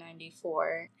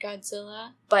 1994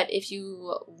 Godzilla, but if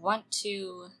you want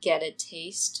to get a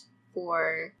taste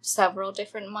for several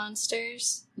different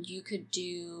monsters, you could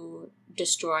do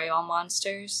Destroy All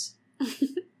Monsters.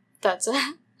 That's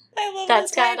got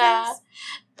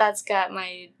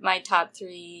my top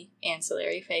 3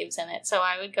 ancillary faves in it, so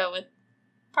I would go with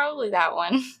probably that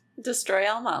one. Destroy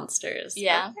all monsters.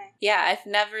 Yeah. Okay. Yeah, I've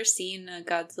never seen a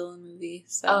Godzilla movie,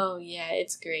 so. Oh, yeah,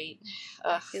 it's great.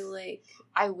 I feel like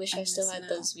I wish I still had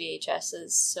those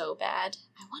VHSs so bad.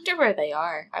 I wonder where they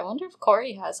are. I wonder if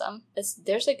Corey has them.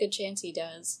 There's a good chance he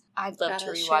does. I'd love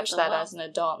to rewatch that as an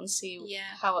adult and see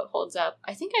how it holds up.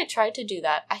 I think I tried to do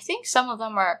that. I think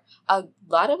a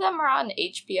lot of them are on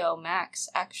HBO Max,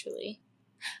 actually.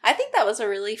 I think that was a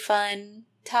really fun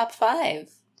top 5.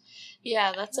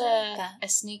 Yeah, that's a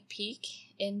sneak peek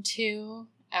into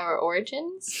our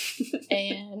origins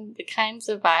and the kinds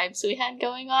of vibes we had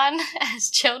going on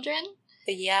as children.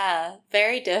 Yeah,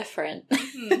 very different.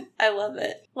 Mm-hmm. I love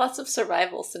it. Lots of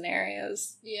survival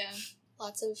scenarios. Yeah,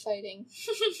 lots of fighting.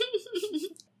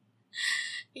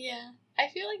 Yeah, I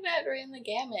feel like that ran the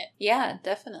gamut. Yeah,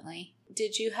 definitely.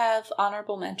 Did you have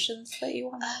honorable mentions that you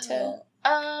wanted to?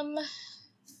 I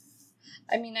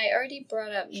mean, I already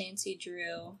brought up Nancy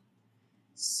Drew.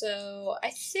 So I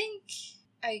think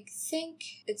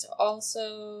it's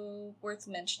also worth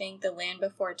mentioning the Land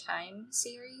Before Time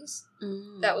series.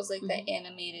 That was like the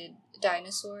animated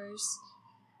dinosaurs.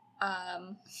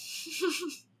 I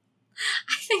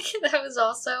think that was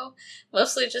also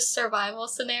mostly just survival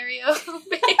scenario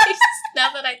based.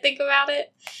 Now that I think about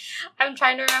it, I'm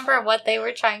trying to remember what they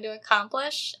were trying to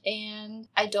accomplish, and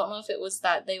I don't know if it was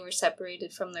that they were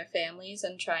separated from their families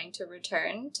and trying to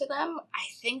return to them. I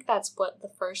think that's what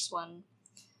the first one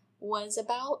was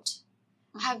about.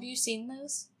 Have you seen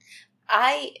those?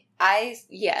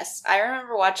 Yes, I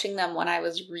remember watching them when I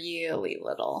was really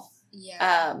little.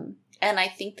 Yeah. And I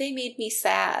think they made me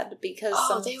sad because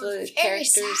some of the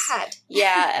characters. Sad.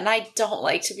 Yeah, and I don't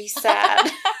like to be sad.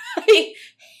 I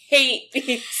hate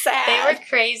being sad. They were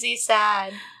crazy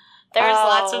sad. There was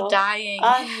lots of dying.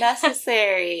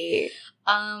 Unnecessary.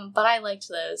 But I liked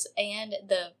those. And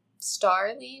the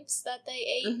star leaves that they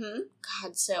ate. Mm-hmm.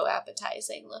 God, so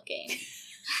appetizing looking.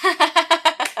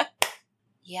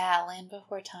 Yeah, Land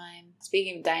Before Time.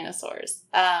 Speaking of dinosaurs.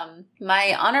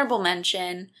 My honorable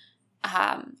mention,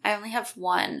 I only have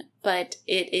one, but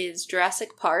it is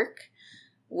Jurassic Park,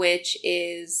 which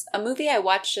is a movie I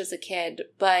watched as a kid,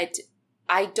 but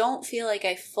I don't feel like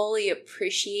I fully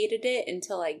appreciated it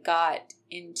until I got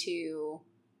into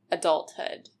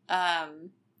adulthood. I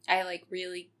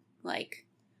really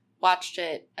watched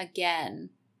it again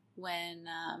when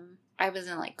I was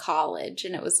in college,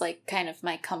 and it was kind of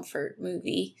my comfort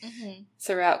movie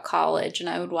throughout college, and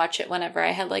I would watch it whenever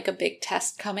I had a big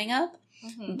test coming up.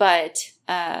 Mm-hmm. But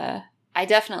I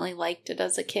definitely liked it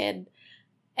as a kid,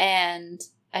 and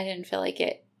I didn't feel like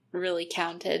it really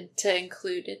counted to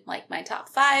include in my top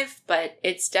 5, but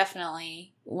it's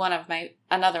definitely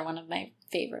another one of my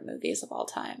favorite movies of all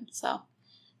time. So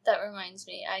that reminds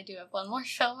me, I do have one more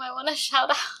film I want to shout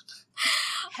out.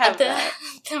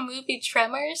 The movie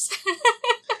Tremors.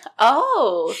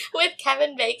 Oh, with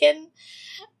Kevin Bacon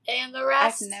and the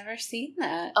rest. I've never seen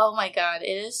that. Oh my god, it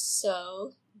is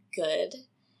so good.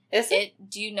 Is it?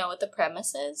 Do you know what the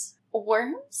premise is?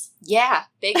 Worms? Yeah,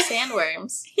 big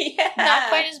sandworms. Yeah. Not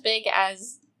quite as big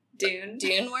as Dune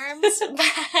worms.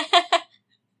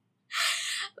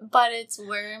 But it's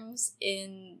worms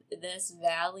in this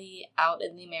valley out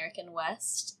in the American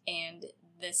West, and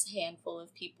this handful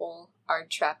of people are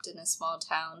trapped in a small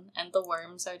town, and the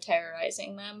worms are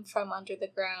terrorizing them from under the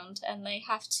ground, and they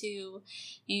have to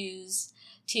use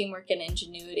teamwork and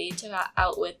ingenuity to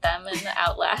outwit them and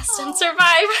outlast and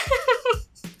survive.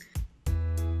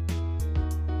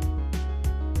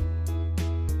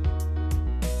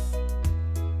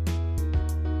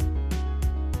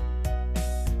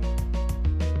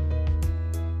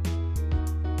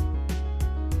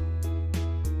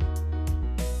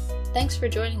 Thanks for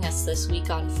joining us this week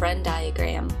on Friend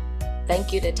Diagram.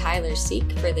 Thank you to Tyler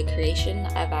Seek for the creation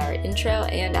of our intro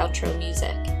and outro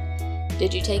music.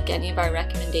 Did you take any of our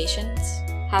recommendations?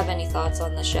 Have any thoughts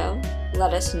on the show?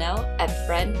 Let us know at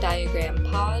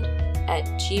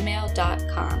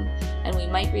frienddiagrampod@gmail.com, and we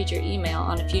might read your email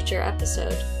on a future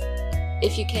episode.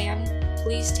 If you can,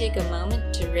 please take a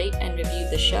moment to rate and review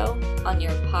the show on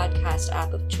your podcast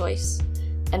app of choice,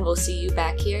 and we'll see you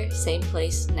back here, same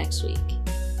place next week.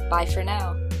 Bye for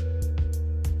now.